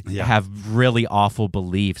have really awful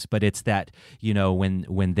beliefs. But it's that,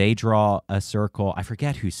 when they draw a circle, I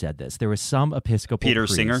forget who said this. There was some Episcopal Peter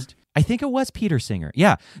priest. Singer? I think it was Peter Singer.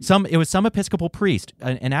 Yeah. It was some Episcopal priest,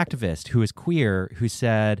 an activist who was queer, who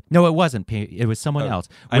said, no, it wasn't. It was someone else.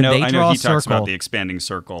 When I know he talks about the expanding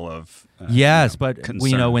circle of but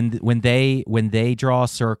concern. when they draw a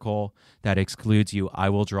circle that excludes you, I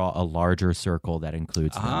will draw a larger circle that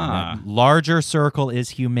includes them. That larger circle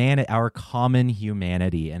is humanity, our common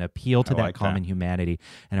humanity, and appeal to that common humanity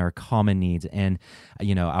and our common needs and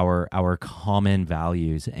our common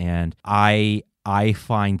values. And I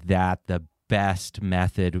find that the best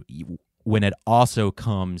method when it also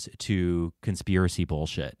comes to conspiracy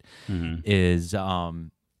bullshit is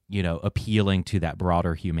appealing to that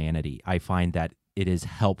broader humanity. I find that it is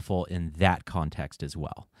helpful in that context as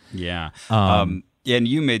well. Yeah. And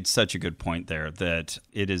you made such a good point there that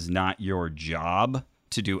it is not your job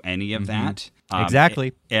to do any of that.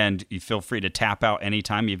 Exactly. And you feel free to tap out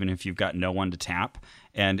anytime, even if you've got no one to tap.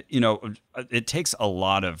 And, it takes a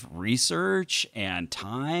lot of research and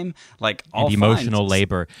time, and emotional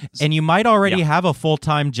labor. And you might already have a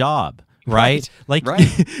full-time job, right?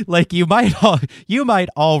 Like you might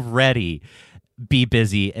already be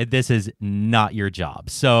busy, and this is not your job.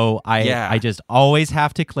 So I just always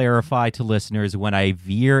have to clarify to listeners, when I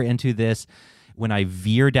veer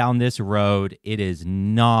down this road, it is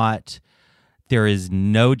not, there is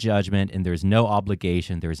no judgment and there's no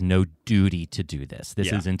obligation. There's no duty to do this.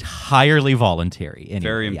 This is entirely voluntary. Anyway,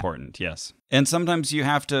 very important, yes. And sometimes you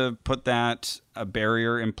have to put that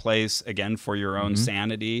barrier in place, again, for your own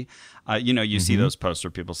sanity. You see those posts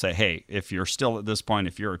where people say, hey, if you're still at this point,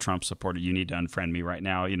 if you're a Trump supporter, you need to unfriend me right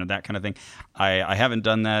now, that kind of thing. I haven't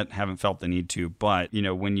done that, haven't felt the need to. But,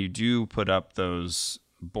 when you do put up those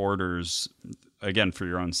borders, again, for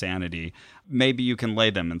your own sanity, maybe you can lay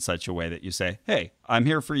them in such a way that you say, hey, I'm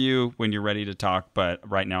here for you when you're ready to talk, but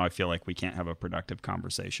right now I feel like we can't have a productive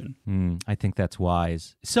conversation. I think that's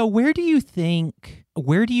wise. So where do you think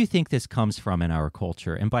this comes from in our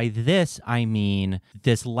culture? And by this, I mean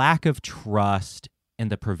this lack of trust in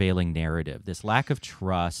the prevailing narrative, this lack of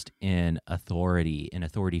trust in authority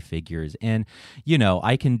figures. And,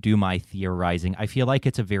 I can do my theorizing. I feel like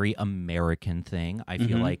it's a very American thing. I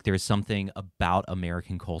feel like there's something about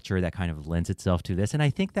American culture that kind of lends itself to this. And I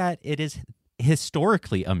think that it is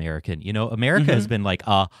historically American. America has been like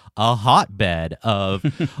a hotbed of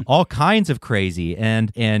all kinds of crazy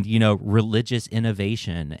and religious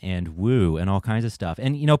innovation and woo and all kinds of stuff.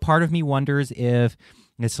 And, part of me wonders if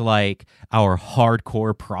it's like our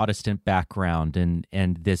hardcore Protestant background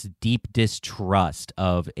and this deep distrust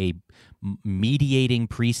of a mediating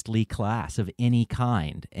priestly class of any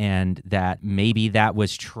kind, and that maybe that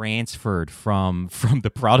was transferred from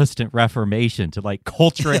the Protestant Reformation to like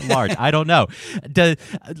culture at large. I don't know.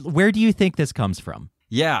 Where do you think this comes from?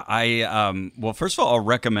 Yeah, well, first of all, I'll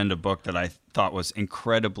recommend a book that I thought was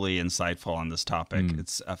incredibly insightful on this topic.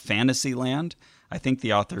 It's Fantasyland. I think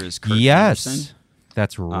the author is Kurt Anderson.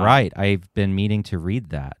 That's right. I've been meaning to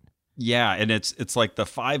read that. Yeah, and it's like the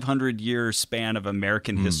 500-year span of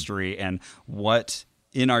American history and what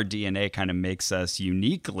in our DNA kind of makes us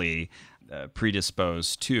uniquely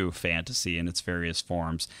predisposed to fantasy in its various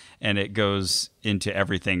forms. And it goes into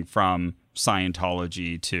everything from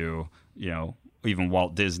Scientology to, even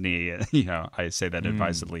Walt Disney. I say that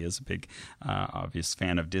advisedly as a big, obvious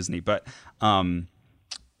fan of Disney. But and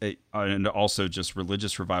also just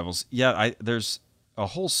religious revivals. Yeah, there's a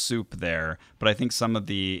whole soup there, but I think some of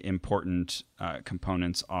the important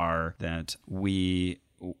components are that we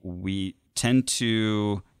tend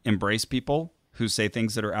to embrace people who say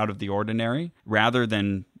things that are out of the ordinary rather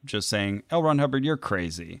than just saying, L. Ron Hubbard, you're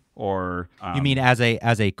crazy. Or you mean as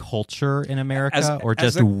a culture in America, or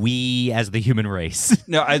just we as the human race?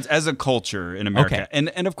 No, as a culture in America.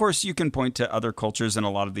 Okay. And of course, you can point to other cultures, and a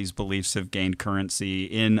lot of these beliefs have gained currency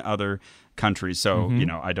in other countries. So,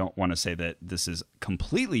 I don't want to say that this is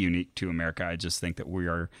completely unique to America. I just think that we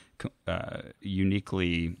are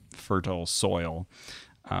uniquely fertile soil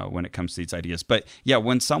when it comes to these ideas. But yeah,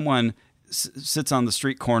 when someone sits on the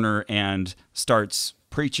street corner and starts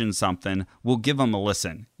preaching something, we'll give them a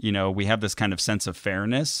listen. We have this kind of sense of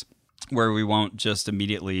fairness where we won't just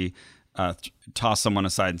immediately toss someone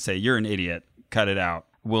aside and say, you're an idiot, cut it out.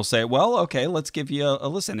 We'll say, well, okay, let's give you a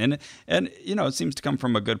listen. And it seems to come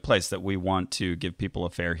from a good place that we want to give people a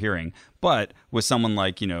fair hearing. But with someone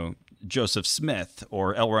like, Joseph Smith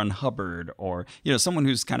or L. Ron Hubbard or, someone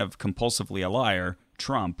who's kind of compulsively a liar,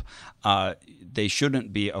 Trump, they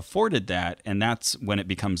shouldn't be afforded that. And that's when it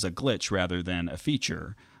becomes a glitch rather than a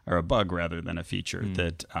feature, or a bug rather than a feature,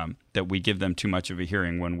 that we give them too much of a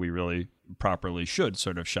hearing when we really properly should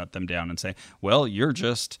sort of shut them down and say, well, you're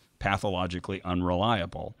just pathologically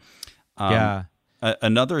unreliable.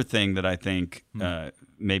 Another thing that I think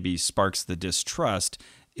maybe sparks the distrust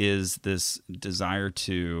is this desire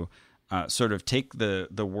to sort of take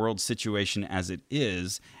the world situation as it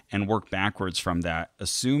is and work backwards from that,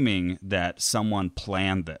 assuming that someone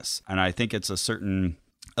planned this. And I think it's a certain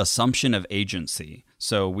assumption of agency.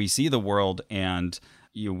 So we see the world and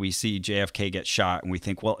we see JFK get shot and we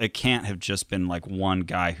think, well, it can't have just been like one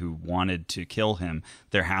guy who wanted to kill him.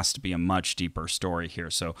 There has to be a much deeper story here.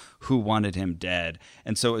 So who wanted him dead?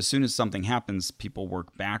 And so as soon as something happens, people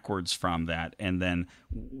work backwards from that and then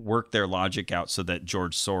work their logic out so that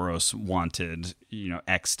George Soros wanted,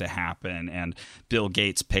 X to happen and Bill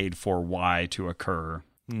Gates paid for Y to occur.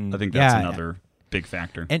 I think that's another big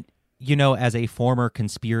factor. And as a former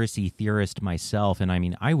conspiracy theorist myself, and I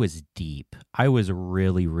mean, I was deep. I was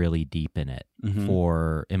really, really deep in it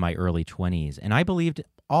in my early 20s. And I believed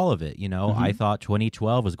all of it. I thought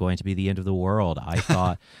 2012 was going to be the end of the world. I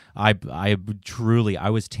thought I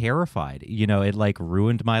was terrified. It like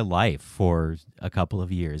ruined my life for a couple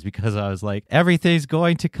of years because I was like, everything's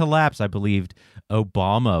going to collapse. I believed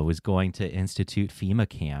Obama was going to institute FEMA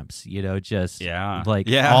camps,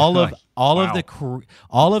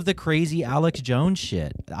 all of the crazy Alex Jones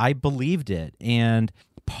shit. I believed it. And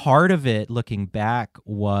part of it, looking back,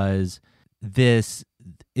 was this.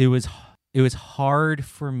 It was hard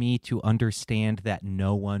for me to understand that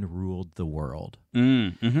no one ruled the world.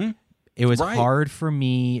 It was hard for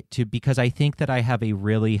me because I think that I have a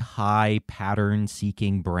really high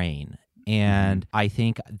pattern-seeking brain. And I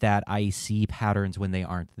think that I see patterns when they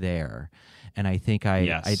aren't there. And I think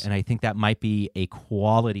I think that might be a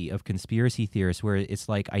quality of conspiracy theorists, where it's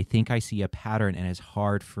like I think I see a pattern and it's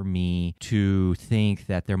hard for me to think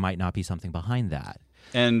that there might not be something behind that.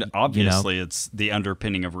 And obviously, it's the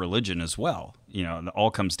underpinning of religion as well. It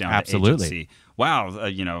all comes down to agency. Wow,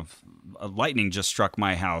 lightning just struck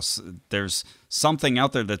my house. There's something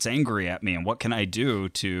out there that's angry at me, and what can I do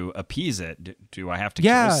to appease it? Do I have to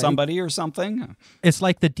kill somebody or something? It's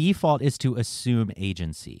like the default is to assume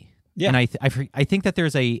agency. Yeah. And I think that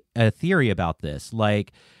there's a theory about this.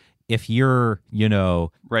 Like, if you're,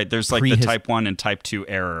 Right, there's like the type 1 and type 2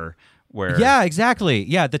 error. Yeah, exactly.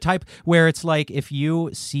 Yeah, the type where it's like if you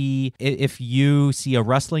see a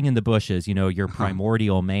rustling in the bushes, you're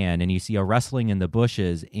primordial man, and you see a rustling in the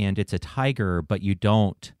bushes and it's a tiger, but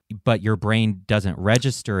your brain doesn't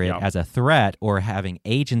register it as a threat or having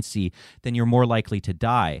agency, then you're more likely to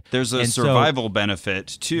die. There's a survival benefit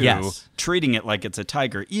to treating it like it's a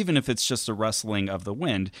tiger. Even if it's just a rustling of the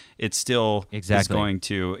wind, it still is going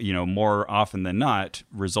to, more often than not,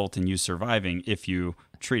 result in you surviving if you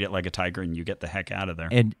treat it like a tiger and you get the heck out of there.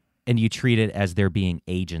 And you treat it as there being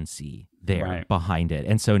agency there behind it.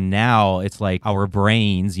 And so now it's like our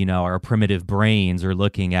brains, our primitive brains are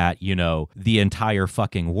looking at, the entire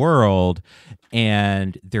fucking world,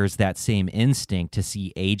 and there's that same instinct to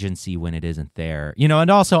see agency when it isn't there.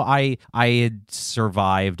 And also I had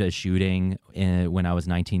survived a shooting when I was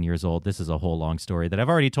 19 years old. This is a whole long story that I've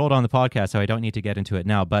already told on the podcast, so I don't need to get into it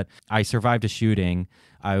now, but I survived a shooting.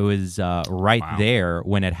 I was there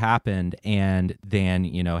when it happened, and then,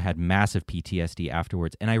 had massive PTSD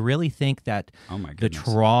afterwards. And I really think that the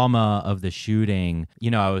trauma of the shooting,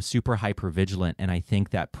 I was super hypervigilant, and I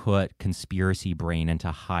think that put conspiracy brain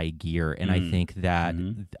into high gear. And I think that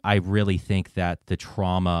I really think that the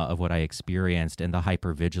trauma of what I experienced and the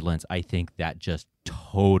hypervigilance, I think that just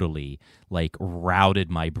totally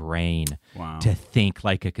routed my brain to think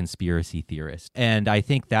like a conspiracy theorist. And I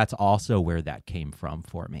think that's also where that came from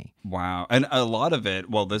for me. Wow. And a lot of it,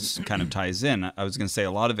 this kind of ties in. I was going to say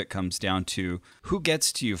a lot of it comes down to who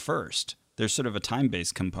gets to you first. There's sort of a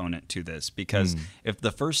time-based component to this, because if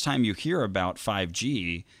the first time you hear about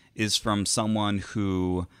 5G is from someone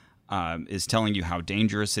who is telling you how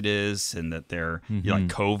dangerous it is, and that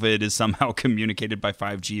COVID is somehow communicated by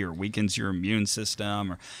 5G or weakens your immune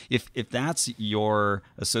system, or if that's your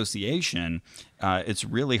association, it's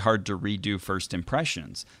really hard to redo first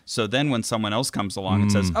impressions. So then when someone else comes along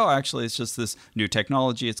and says, oh, actually, it's just this new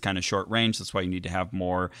technology, it's kind of short range, that's why you need to have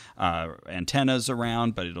more antennas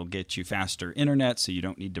around, but it'll get you faster internet, so you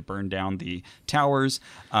don't need to burn down the towers.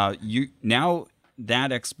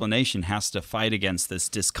 That explanation has to fight against this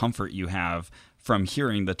discomfort you have from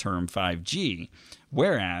hearing the term 5G.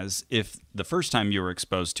 Whereas if the first time you were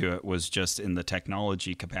exposed to it was just in the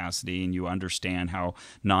technology capacity and you understand how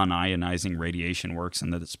non-ionizing radiation works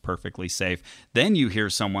and that it's perfectly safe, then you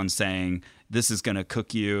hear someone saying, this is going to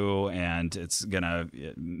cook you and it's going to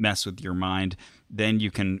mess with your mind, then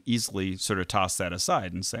you can easily sort of toss that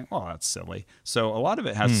aside and say, well, that's silly. So a lot of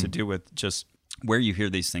it has to do with just where you hear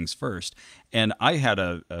these things first. And I had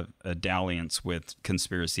a dalliance with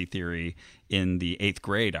conspiracy theory in the 8th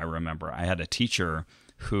grade, I remember. I had a teacher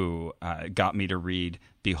who got me to read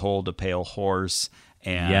Behold a Pale Horse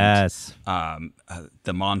and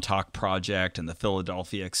the Montauk Project and the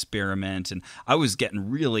Philadelphia Experiment. And I was getting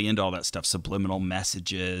really into all that stuff, subliminal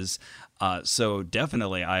messages. So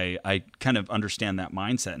definitely I kind of understand that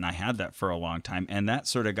mindset, and I had that for a long time. And that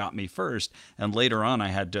sort of got me first. And later on I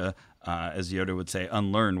had to, as Yoda would say,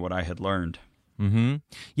 unlearn what I had learned. Mm-hmm.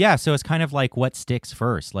 Yeah, so it's kind of like what sticks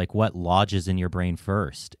first, like what lodges in your brain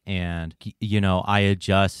first. And, I had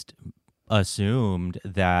just assumed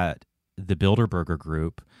that the Bilderberger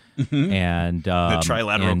Group and the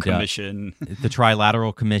Trilateral Commission. The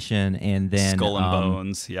Trilateral Commission, and then Skull and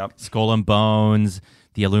Bones, Skull and Bones,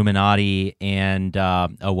 the Illuminati, and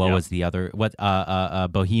what was the other?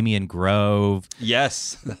 Bohemian Grove.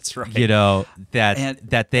 Yes, that's right. That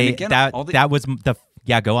was the.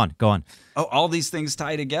 Yeah, go on. Oh, all these things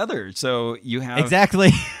tie together. So you have exactly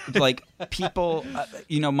like people.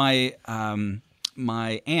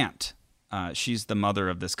 My aunt. She's the mother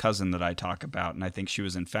of this cousin that I talk about, and I think she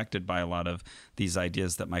was infected by a lot of these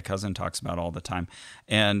ideas that my cousin talks about all the time.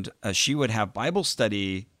 And she would have Bible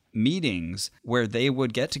study meetings where they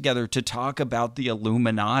would get together to talk about the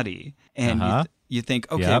Illuminati. And you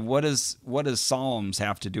think, okay, what does Psalms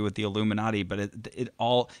have to do with the Illuminati? But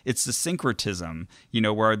it's the syncretism,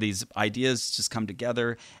 where these ideas just come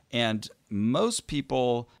together, and most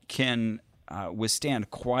people can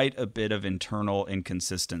withstand quite a bit of internal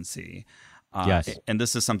inconsistency. Yes. And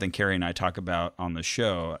this is something Carrie and I talk about on the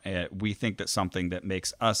show. We think that something that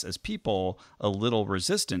makes us as people a little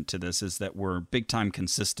resistant to this is that we're big-time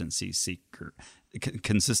consistency seekers.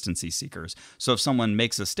 So if someone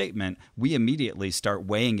makes a statement, we immediately start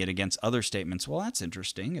weighing it against other statements. Well, that's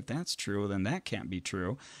interesting. If that's true, then that can't be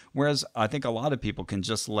true. Whereas I think a lot of people can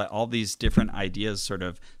just let all these different ideas sort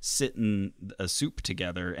of sit in a soup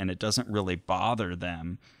together, and it doesn't really bother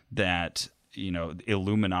them that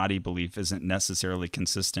Illuminati belief isn't necessarily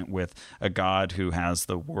consistent with a God who has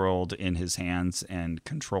the world in his hands and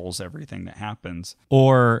controls everything that happens.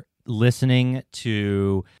 Or listening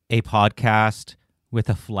to a podcast with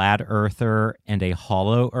a flat earther and a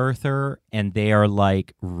hollow earther, and they are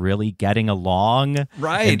like really getting along.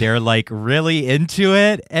 Right. And they're like really into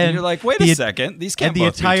it. And you're like, wait a second, these can't both be true.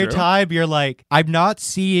 And the entire time you're like, I'm not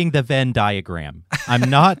seeing the Venn diagram. I'm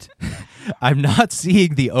not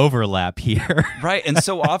seeing the overlap here. Right. And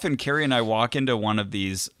so often Carrie and I walk into one of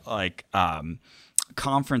these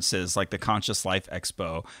conferences like the Conscious Life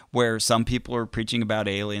Expo, where some people are preaching about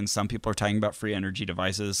aliens, some people are talking about free energy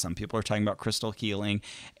devices, some people are talking about crystal healing,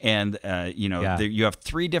 and you have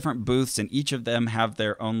 3 different booths, and each of them have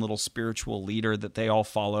their own little spiritual leader that they all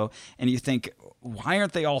follow, and you think, why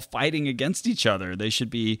aren't they all fighting against each other? They should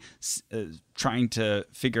be trying to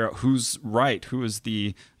figure out who's right, who is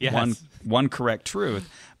the one correct truth.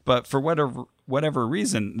 But for whatever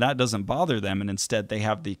reason, that doesn't bother them, and instead they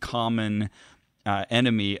have the common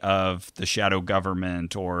enemy of the shadow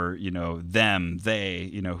government, or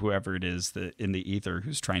they, whoever it is that in the ether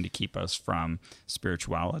who's trying to keep us from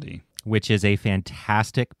spirituality. Which is a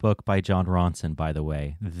fantastic book by John Ronson, by the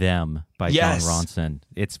way. Them by John Ronson.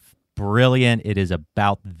 It's brilliant. It is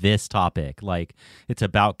about this topic. Like, it's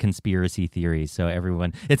about conspiracy theories. So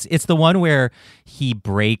everyone, it's the one where he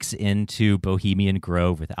breaks into Bohemian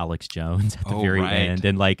Grove with Alex Jones at the very end,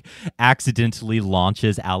 and like accidentally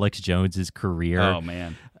launches Alex Jones's career. Oh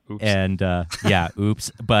man. Oops. And oops.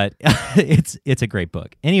 But it's a great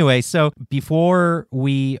book. Anyway, so before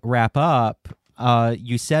we wrap up,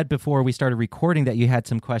 you said before we started recording that you had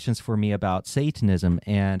some questions for me about Satanism,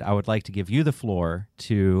 and I would like to give you the floor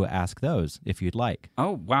to ask those, if you'd like.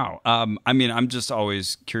 Oh, wow. I'm just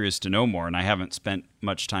always curious to know more, and I haven't spent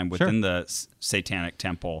much time within the Satanic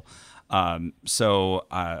Temple. So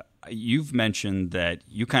you've mentioned that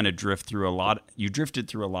you kind of drifted through a lot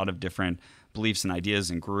of different beliefs and ideas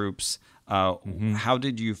and groups. How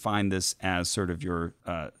did you find this as sort of your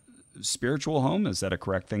spiritual home? Is that a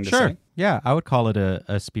correct thing to say? Yeah, I would call it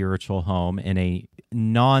a spiritual home in a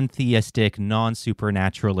non-theistic,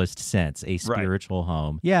 non-supernaturalist sense, a spiritual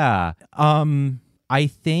home. Yeah. I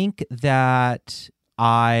think that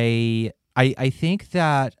I think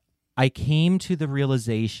that I came to the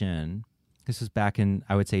realization, this was back in,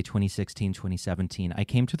 I would say, 2016, 2017, I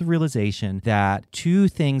came to the realization that 2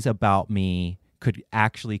 things about me could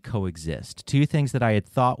actually coexist. 2 things that I had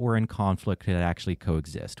thought were in conflict could actually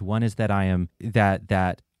coexist. One is that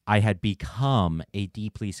I had become a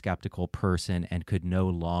deeply skeptical person and could no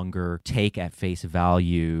longer take at face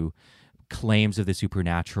value claims of the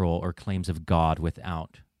supernatural or claims of God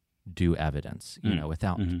without due evidence,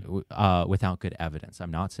 without good evidence.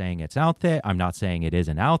 I'm not saying it's out there. I'm not saying it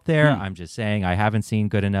isn't out there. I'm just saying I haven't seen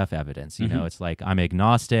good enough evidence. It's like I'm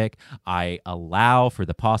agnostic. I allow for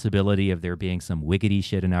the possibility of there being some wiggity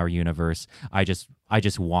shit in our universe. I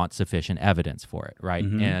just want sufficient evidence for it, right?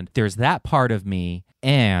 And there's that part of me,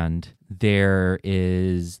 and there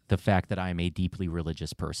is the fact that I'm a deeply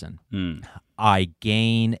religious person. I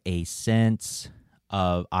gain a sense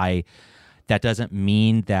of that doesn't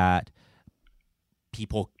mean that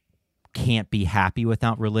people can't be happy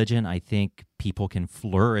without religion. I think people can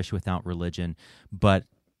flourish without religion, but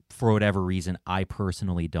for whatever reason, I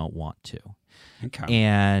personally don't want to. Okay.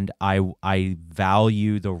 And I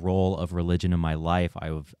value the role of religion in my life.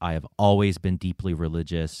 I have always been deeply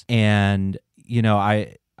religious, and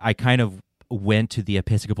I kind of went to the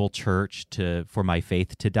Episcopal Church for my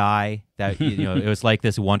faith to die. That it was like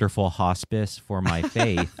this wonderful hospice for my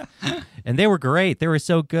faith, and they were great. They were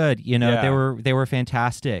so good. They were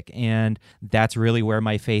fantastic, and that's really where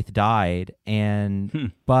my faith died.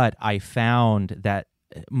 And but I found that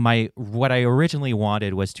what I originally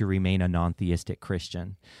wanted was to remain a non-theistic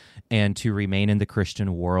Christian, and to remain in the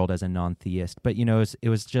Christian world as a non-theist. But it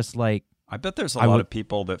was just like, I bet there's a lot of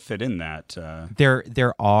people that fit in that.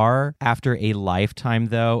 There are, after a lifetime,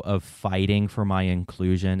 though, of fighting for my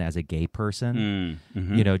inclusion as a gay person,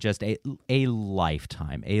 just a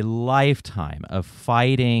lifetime of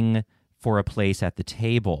fighting for a place at the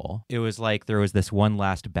table, it was like there was this one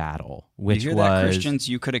last battle, which you hear was that, Christians?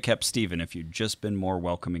 You could have kept Stephen if you'd just been more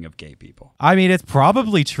welcoming of gay people. I mean, it's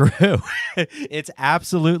probably true. It's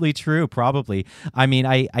absolutely true, probably. I mean,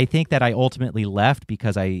 I think that I ultimately left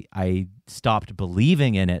because I stopped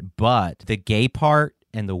believing in it, but the gay part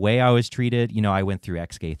and the way I was treated, I went through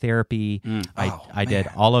ex-gay therapy. I did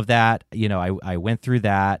all of that. I went through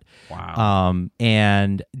that. Wow.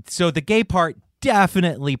 And so the gay part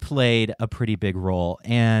definitely played a pretty big role.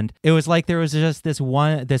 And it was like there was just this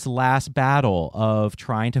last battle of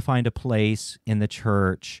trying to find a place in the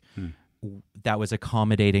church that was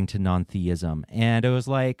accommodating to non-theism. And it was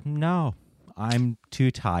like, no, I'm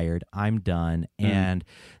too tired. I'm done. And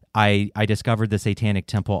I discovered the Satanic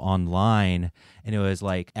Temple online, and it was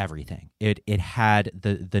like everything. It had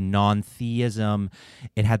the non-theism,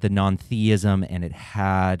 and it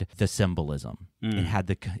had the symbolism. It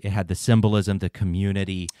had the symbolism, the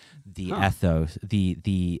community, the ethos,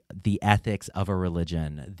 the ethics of a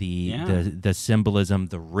religion, the symbolism,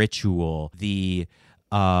 the ritual, the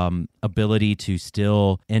ability to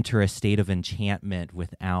still enter a state of enchantment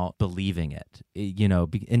without believing it.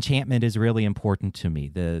 Enchantment is really important to me.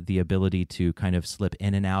 The ability to kind of slip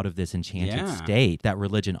in and out of this enchanted state that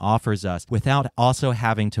religion offers us without also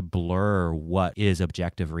having to blur what is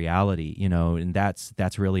objective reality, and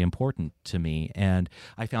that's really important to me. And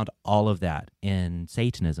I found all of that in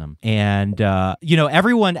Satanism. And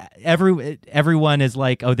everyone is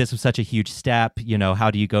like, oh, this was such a huge step.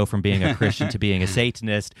 How do you go from being a Christian to being a Satanist?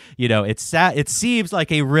 It seems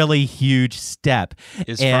like a really huge step.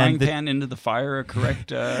 Is frying pan into the fire a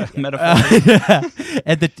correct metaphor?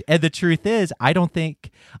 And the truth is, I don't think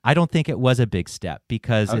it was a big step,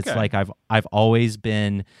 because it's like I've always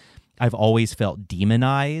felt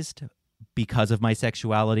demonized because of my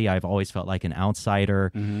sexuality. I've always felt like an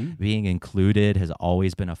outsider. Being included has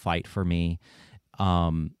always been a fight for me.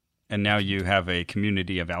 And now you have a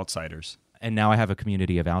community of outsiders. And now I have a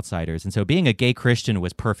community of outsiders. And so being a gay Christian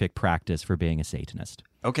was perfect practice for being a Satanist.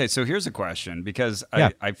 Okay, so here's a question, because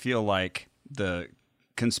I feel like the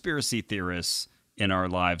conspiracy theorists in our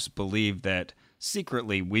lives believe that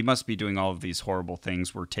secretly we must be doing all of these horrible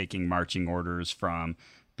things. We're taking marching orders from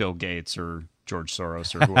Bill Gates or George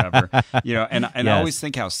Soros or whoever. And I always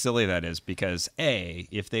think how silly that is, because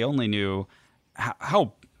if they only knew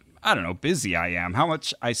how I don't know, busy I am, how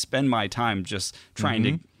much I spend my time just trying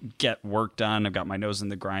to get work done. I've got my nose in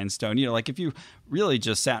the grindstone. Like if you really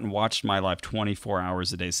just sat and watched my life 24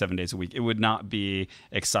 hours a day, 7 days a week, it would not be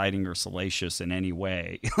exciting or salacious in any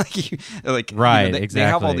way. Exactly. They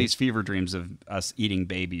have all these fever dreams of us eating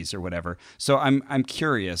babies or whatever. So I'm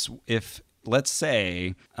curious if, let's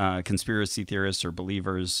say, conspiracy theorists or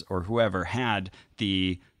believers or whoever had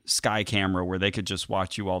the sky camera where they could just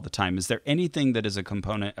watch you all the time. Is there anything that is a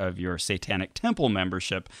component of your Satanic Temple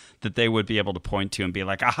membership that they would be able to point to and be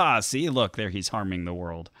like, aha, see, look, there he's harming the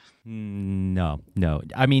world? No.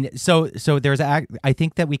 I mean, so there's I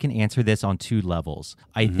think that we can answer this on two levels.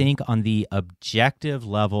 I think on the objective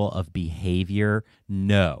level of behavior,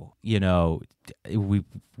 no.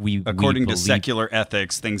 We according to secular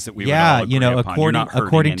ethics, things that we would all agree upon. You're not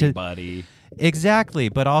hurting anybody. Exactly.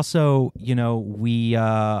 But also, we,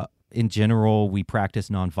 in general, we practice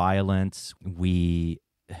nonviolence. We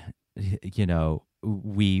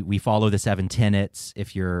follow the 7 tenets.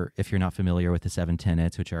 If you're not familiar with the 7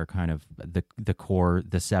 tenets, which are kind of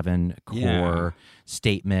the 7 core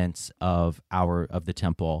statements of the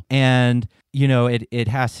temple. And, it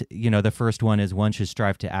has, the first one is one should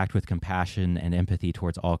strive to act with compassion and empathy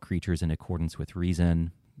towards all creatures in accordance with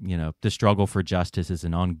reason. The struggle for justice is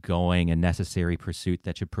an ongoing and necessary pursuit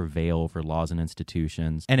that should prevail over laws and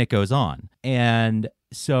institutions. And it goes on. And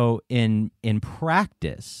so in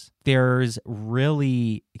practice,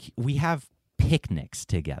 we have picnics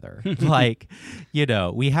together. We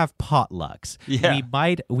have potlucks. Yeah.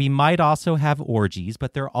 We might also have orgies,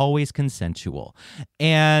 but they're always consensual.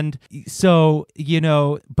 And so,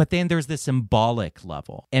 but then there's the symbolic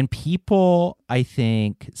level. And people, I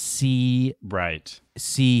think, see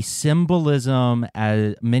symbolism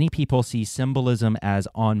as, many people see symbolism as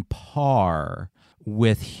on par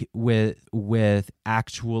with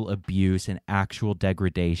actual abuse and actual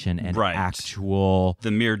degradation and actual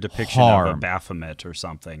the mere depiction harm. Of a Baphomet or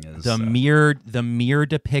something is the mere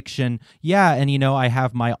depiction. Yeah, and I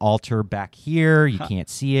have my altar back here. You can't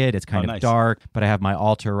see it; it's kind of dark. But I have my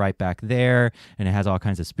altar right back there, and it has all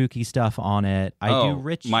kinds of spooky stuff on it.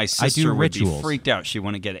 My sister would be freaked out. She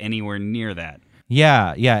wouldn't get anywhere near that.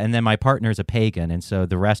 Yeah, and then my partner's a pagan, and so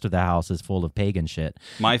the rest of the house is full of pagan shit.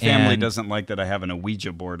 My family doesn't like that I have an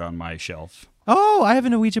Ouija board on my shelf. Oh, I have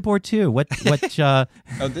an Ouija board too. What? Oh,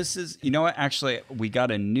 this is, you know what? Actually, we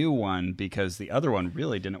got a new one because the other one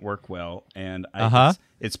really didn't work well. And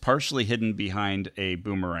it's partially hidden behind a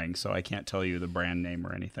boomerang, so I can't tell you the brand name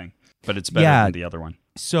or anything. But it's better than the other one.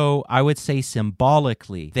 So I would say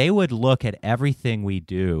symbolically, they would look at everything we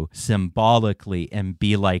do symbolically and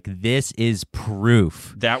be like, this is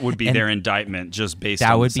proof. That would be their indictment just based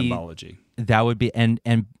on the symbology. That would be, and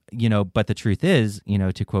but the truth is,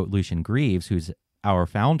 to quote Lucian Greaves, who's our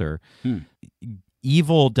founder,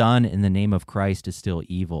 evil done in the name of Christ is still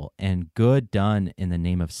evil, and good done in the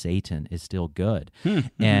name of Satan is still good.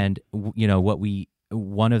 And,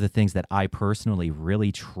 one of the things that I personally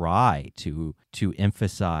really try to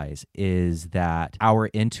emphasize is that our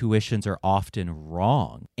intuitions are often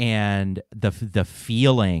wrong, and the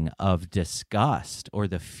feeling of disgust or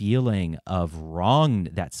the feeling of wrong,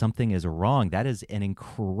 that something is wrong, that is an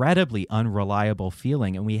incredibly unreliable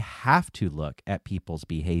feeling, and we have to look at people's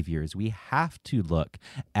behaviors. We have to look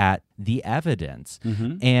at the evidence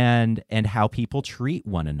and how people treat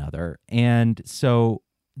one another. And so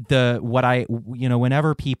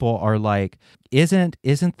whenever people are like, isn't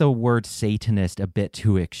the word Satanist a bit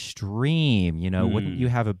too extreme? Wouldn't you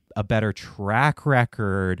have a better track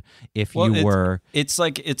record if you were? It's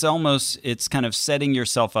like it's kind of setting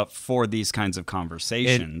yourself up for these kinds of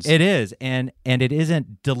conversations. It is, and it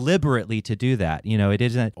isn't deliberately to do that. It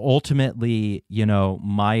isn't ultimately.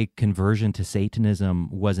 My conversion to Satanism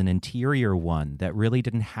was an interior one that really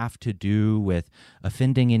didn't have to do with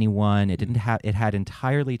offending anyone. It had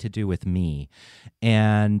entirely to do with me,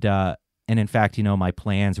 and in fact, my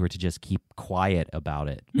plans were to just keep quiet about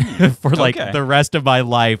it for the rest of my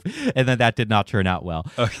life, and then that did not turn out well.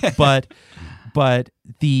 Okay. But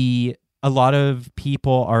a lot of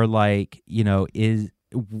people are like,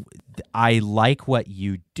 I like what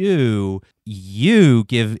you do.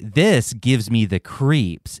 Gives me the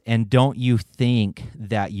creeps. And don't you think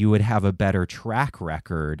that you would have a better track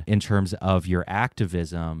record in terms of your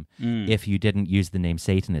activism if you didn't use the name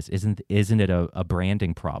Satanist? Isn't it a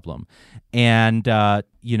branding problem? And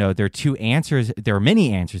there are two answers. There are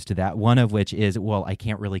many answers to that. One of which is, well, I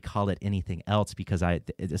can't really call it anything else because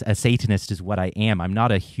a Satanist is what I am. I'm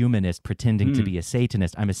not a humanist pretending to be a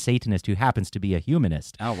Satanist. I'm a Satanist who happens to be a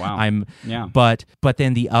humanist. Oh wow. But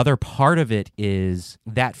then the other part of it is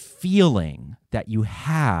that feeling that you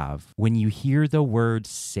have when you hear the word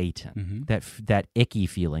Satan, that icky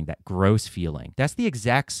feeling, that gross feeling. That's the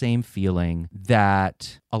exact same feeling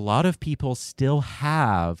that a lot of people still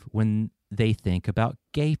have when they think about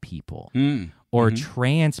gay people or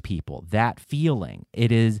trans people. That feeling.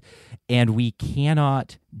 It is, and we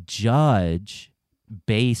cannot judge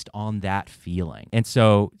based on that feeling. And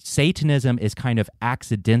so Satanism is kind of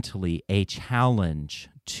accidentally a challenge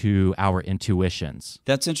to our intuitions.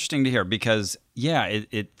 That's interesting to hear because,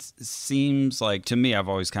 it seems like, to me, I've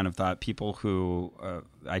always kind of thought people who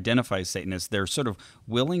identify as Satanists, they're sort of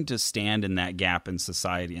willing to stand in that gap in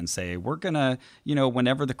society and say, we're going to,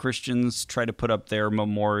 whenever the Christians try to put up their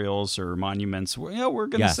memorials or monuments, we're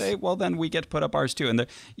going to say, well, then we get to put up ours too. And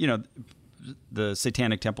the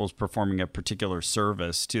Satanic Temple is performing a particular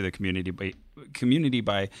service to the community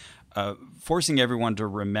by forcing everyone to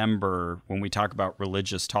remember when we talk about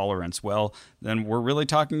religious tolerance, well, then we're really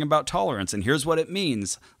talking about tolerance. And here's what it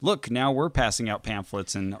means. Look, now we're passing out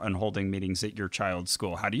pamphlets and holding meetings at your child's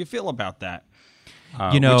school. How do you feel about that?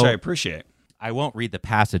 Which I appreciate. I won't read the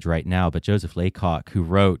passage right now, but Joseph Laycock, who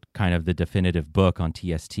wrote kind of the definitive book on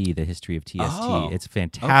TST, the history of TST, it's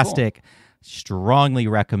fantastic. Cool. Strongly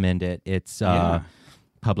recommend it. It's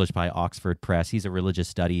published by Oxford Press. He's a religious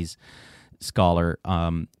studies scholar.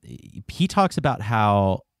 He talks about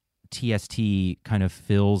how TST kind of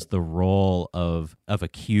fills the role of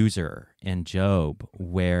accuser in Job,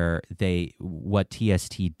 where what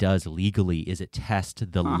TST does legally is it tests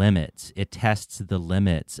the limits. It tests the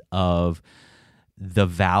limits of the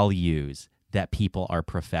values that people are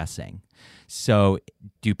professing. So,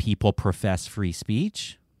 do people profess free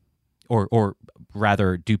speech? Or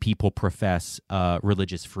rather, do people profess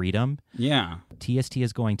religious freedom? Yeah. TST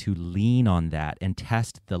is going to lean on that and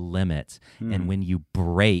test the limits. And when you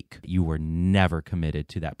break, you were never committed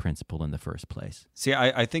to that principle in the first place. See,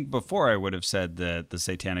 I think before I would have said that the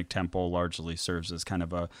Satanic Temple largely serves as kind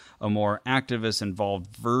of a more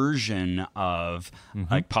activist-involved version of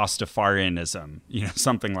like Pastafarianism,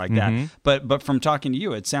 something like that. But from talking to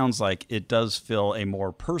you, it sounds like it does fill a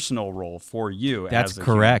more personal role for you. That's as a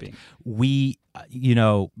correct. human being.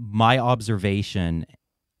 My observation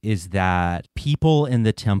is that people in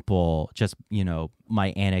the temple, just,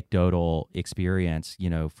 my anecdotal experience,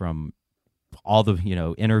 from all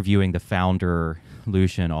the, interviewing the founder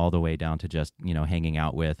Lucian all the way down to just, hanging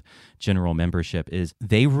out with general membership, is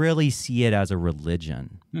they really see it as a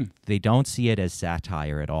religion. They don't see it as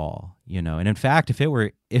satire at all, And in fact, if it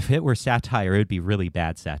were satire, it would be really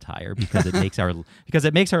bad satire because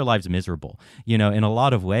it makes our lives miserable. In a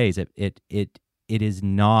lot of ways, it is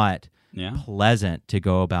not pleasant to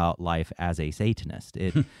go about life as a Satanist.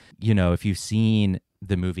 If you've seen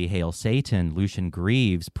the movie Hail Satan, Lucian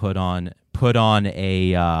Greaves put on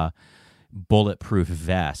a bulletproof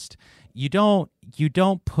vest. You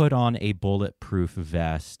don't put on a bulletproof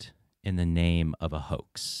vest in the name of a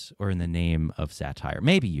hoax or in the name of satire.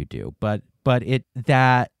 Maybe you do, but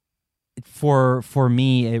for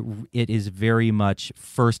me, it is very much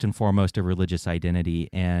first and foremost a religious identity,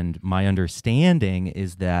 and my understanding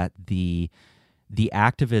is that the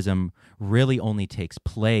activism really only takes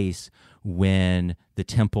place when the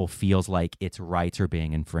temple feels like its rights are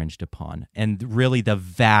being infringed upon. And really the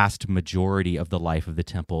vast majority of the life of the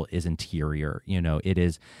temple is interior. It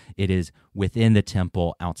is within the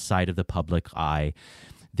temple, outside of the public eye.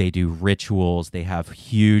 They do rituals. They have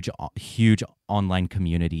huge online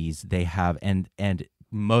communities. They have, and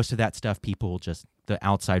most of that stuff the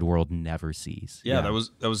outside world never sees. Yeah. That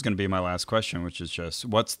was going to be my last question, which is just,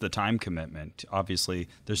 what's the time commitment? Obviously,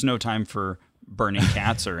 there's no time for burning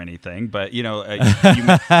cats or anything, but you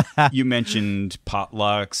mentioned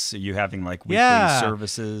potlucks. Are you having like weekly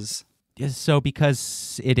services? So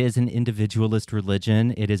because it is an individualist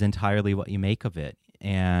religion, it is entirely what you make of it.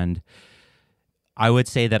 And I would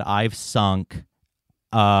say that I've sunk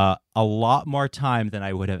a lot more time than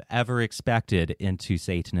I would have ever expected into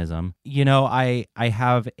Satanism. I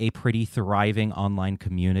have a pretty thriving online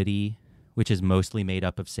community, which is mostly made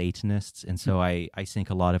up of Satanists, and so I sink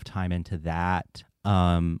a lot of time into that.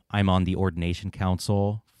 I'm on the ordination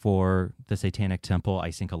council for the Satanic Temple. I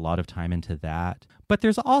sink a lot of time into that. But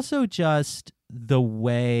there's also just the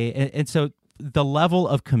way, and so the level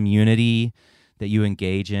of community that you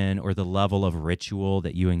engage in, or the level of ritual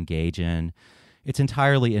that you engage in, it's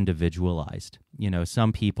entirely individualized.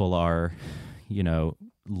 Some people are,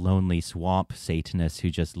 lonely swamp Satanists who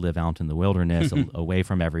just live out in the wilderness away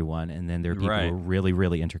from everyone. And then there are people who are really,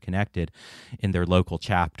 really interconnected in their local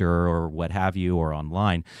chapter or what have you, or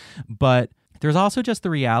online. But there's also just the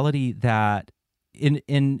reality that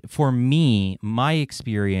for me, my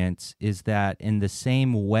experience is that in the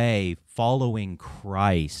same way, following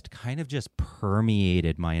Christ kind of just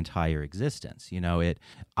permeated my entire existence.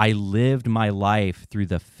 I lived my life through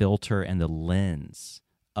the filter and the lens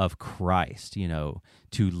of Christ,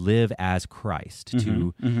 to live as Christ,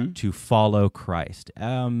 to follow Christ.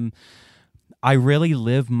 I really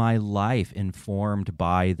live my life informed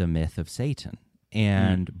by the myth of Satan.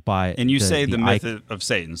 And you say the myth of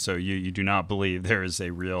Satan, so you do not believe there is a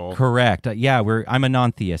real... Correct. I'm a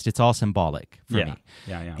non-theist. It's all symbolic for me.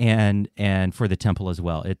 Yeah. And for the temple as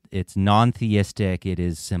well. It's non-theistic. It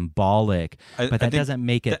is symbolic, but that doesn't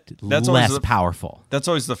make it less powerful. That's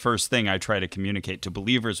always the first thing I try to communicate to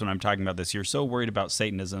believers when I'm talking about this. You're so worried about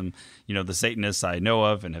Satanism. The Satanists I know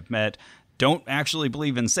of and have met don't actually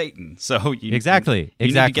believe in Satan. So you need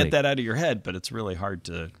to get that out of your head, but it's really hard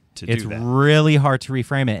to it's really hard to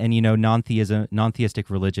reframe it. And, non-theistic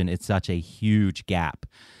religion, it's such a huge gap.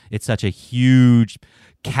 It's such a huge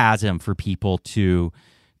chasm for people to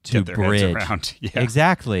get their bridge. Heads around. Yeah.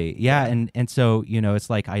 Exactly. Yeah. And so, it's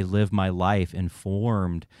like I live my life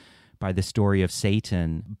informed by the story of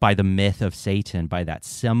Satan, by the myth of Satan, by that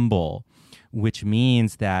symbol, which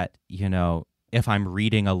means that, if I'm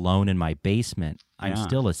reading alone in my basement, I'm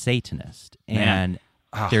still a Satanist. And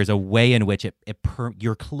there's a way in which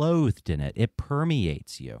you're clothed in it. It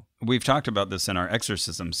permeates you. We've talked about this in our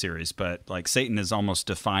exorcism series, but like Satan is almost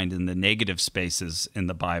defined in the negative spaces in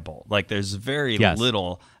the Bible. Like there's very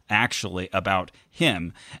little actually about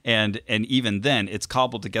him, and even then it's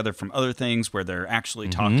cobbled together from other things where they're actually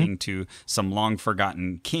talking to some long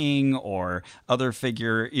forgotten king or other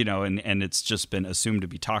figure, and it's just been assumed to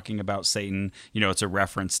be talking about Satan. It's a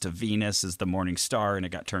reference to Venus as the morning star, and it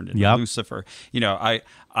got turned into Lucifer.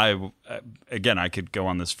 I again, I could go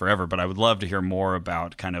on this forever, but I would love to hear more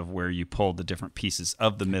about kind of where you pulled the different pieces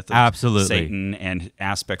of the myth of Satan and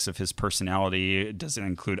aspects of his personality. Does it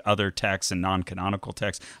include other texts and non-canonical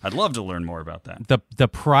texts? I'd love to learn more about that. The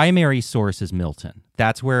primary source is Milton.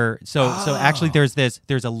 That's where so actually there's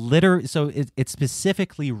it's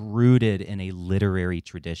specifically rooted in a literary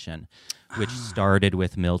tradition which started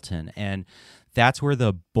with Milton, and that's where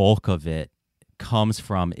the bulk of it comes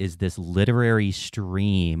from, is this literary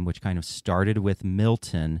stream which kind of started with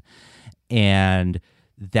Milton, and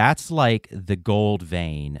that's like the gold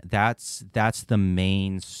vein. That's the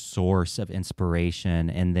main source of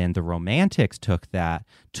inspiration. And then the Romantics took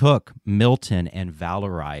Milton and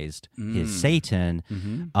valorized his Satan,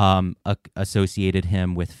 associated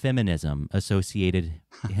him with feminism, associated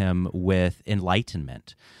him with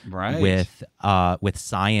enlightenment, right? With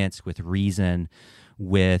science, with reason,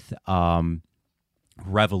 with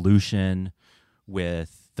revolution,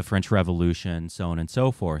 with the French Revolution, so on and so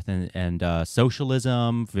forth, and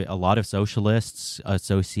socialism. A lot of socialists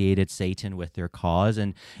associated Satan with their cause,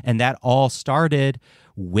 and that all started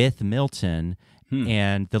with Milton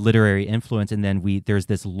and the literary influence, and then there's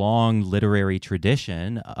this long literary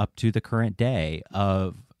tradition up to the current day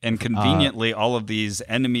of. And conveniently, all of these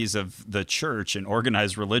enemies of the church and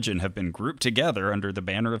organized religion have been grouped together under the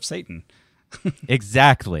banner of Satan.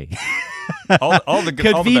 Exactly. all the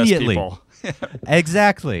best people.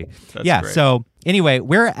 Exactly. That's great. So anyway,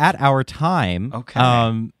 we're at our time. Okay.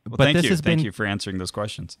 But thank this you. Thank you for answering those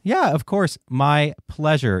questions. Yeah, of course. My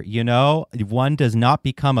pleasure. One does not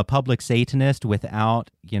become a public Satanist without,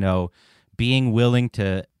 being willing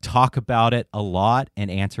to talk about it a lot and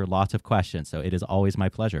answer lots of questions. So it is always my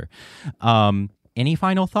pleasure. Any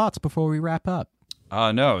final thoughts before we wrap up?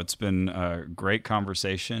 No, it's been a great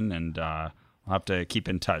conversation, and I'll have to keep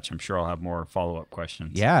in touch. I'm sure I'll have more follow-up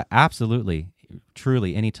questions. Yeah, absolutely.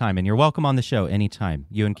 Truly, anytime. And you're welcome on the show anytime.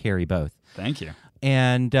 You and Carrie both. Thank you.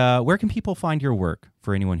 And where can people find your work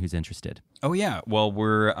for anyone who's interested? Oh, yeah. Well,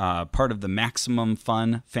 we're part of the Maximum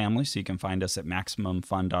Fun family, so you can find us at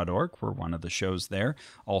MaximumFun.org. We're one of the shows there.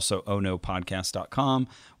 Also, OhNoPodcast.com.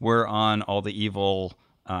 We're on all the evil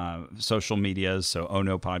social medias, so Oh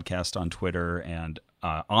No Podcast on Twitter, and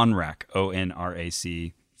ONRAC,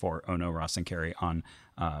 ONRAC, for Oh No, Ross and Carrie on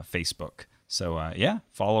Facebook. So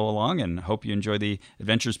follow along, and hope you enjoy the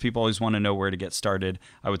adventures. People always want to know where to get started.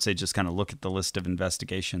 I would say just kind of look at the list of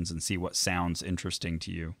investigations and see what sounds interesting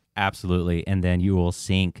to you. Absolutely. And then you will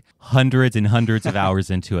sink hundreds and hundreds of hours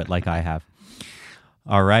into it like I have.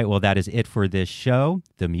 All right. Well, that is it for this show.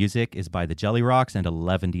 The music is by the Jelly Rocks and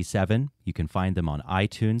 11D7. You can find them on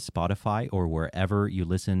iTunes, Spotify, or wherever you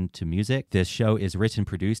listen to music. This show is written,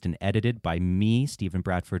 produced, and edited by me, Stephen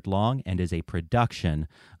Bradford Long, and is a production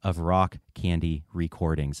of Rock Candy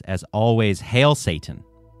Recordings. As always, hail Satan,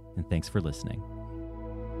 and thanks for listening.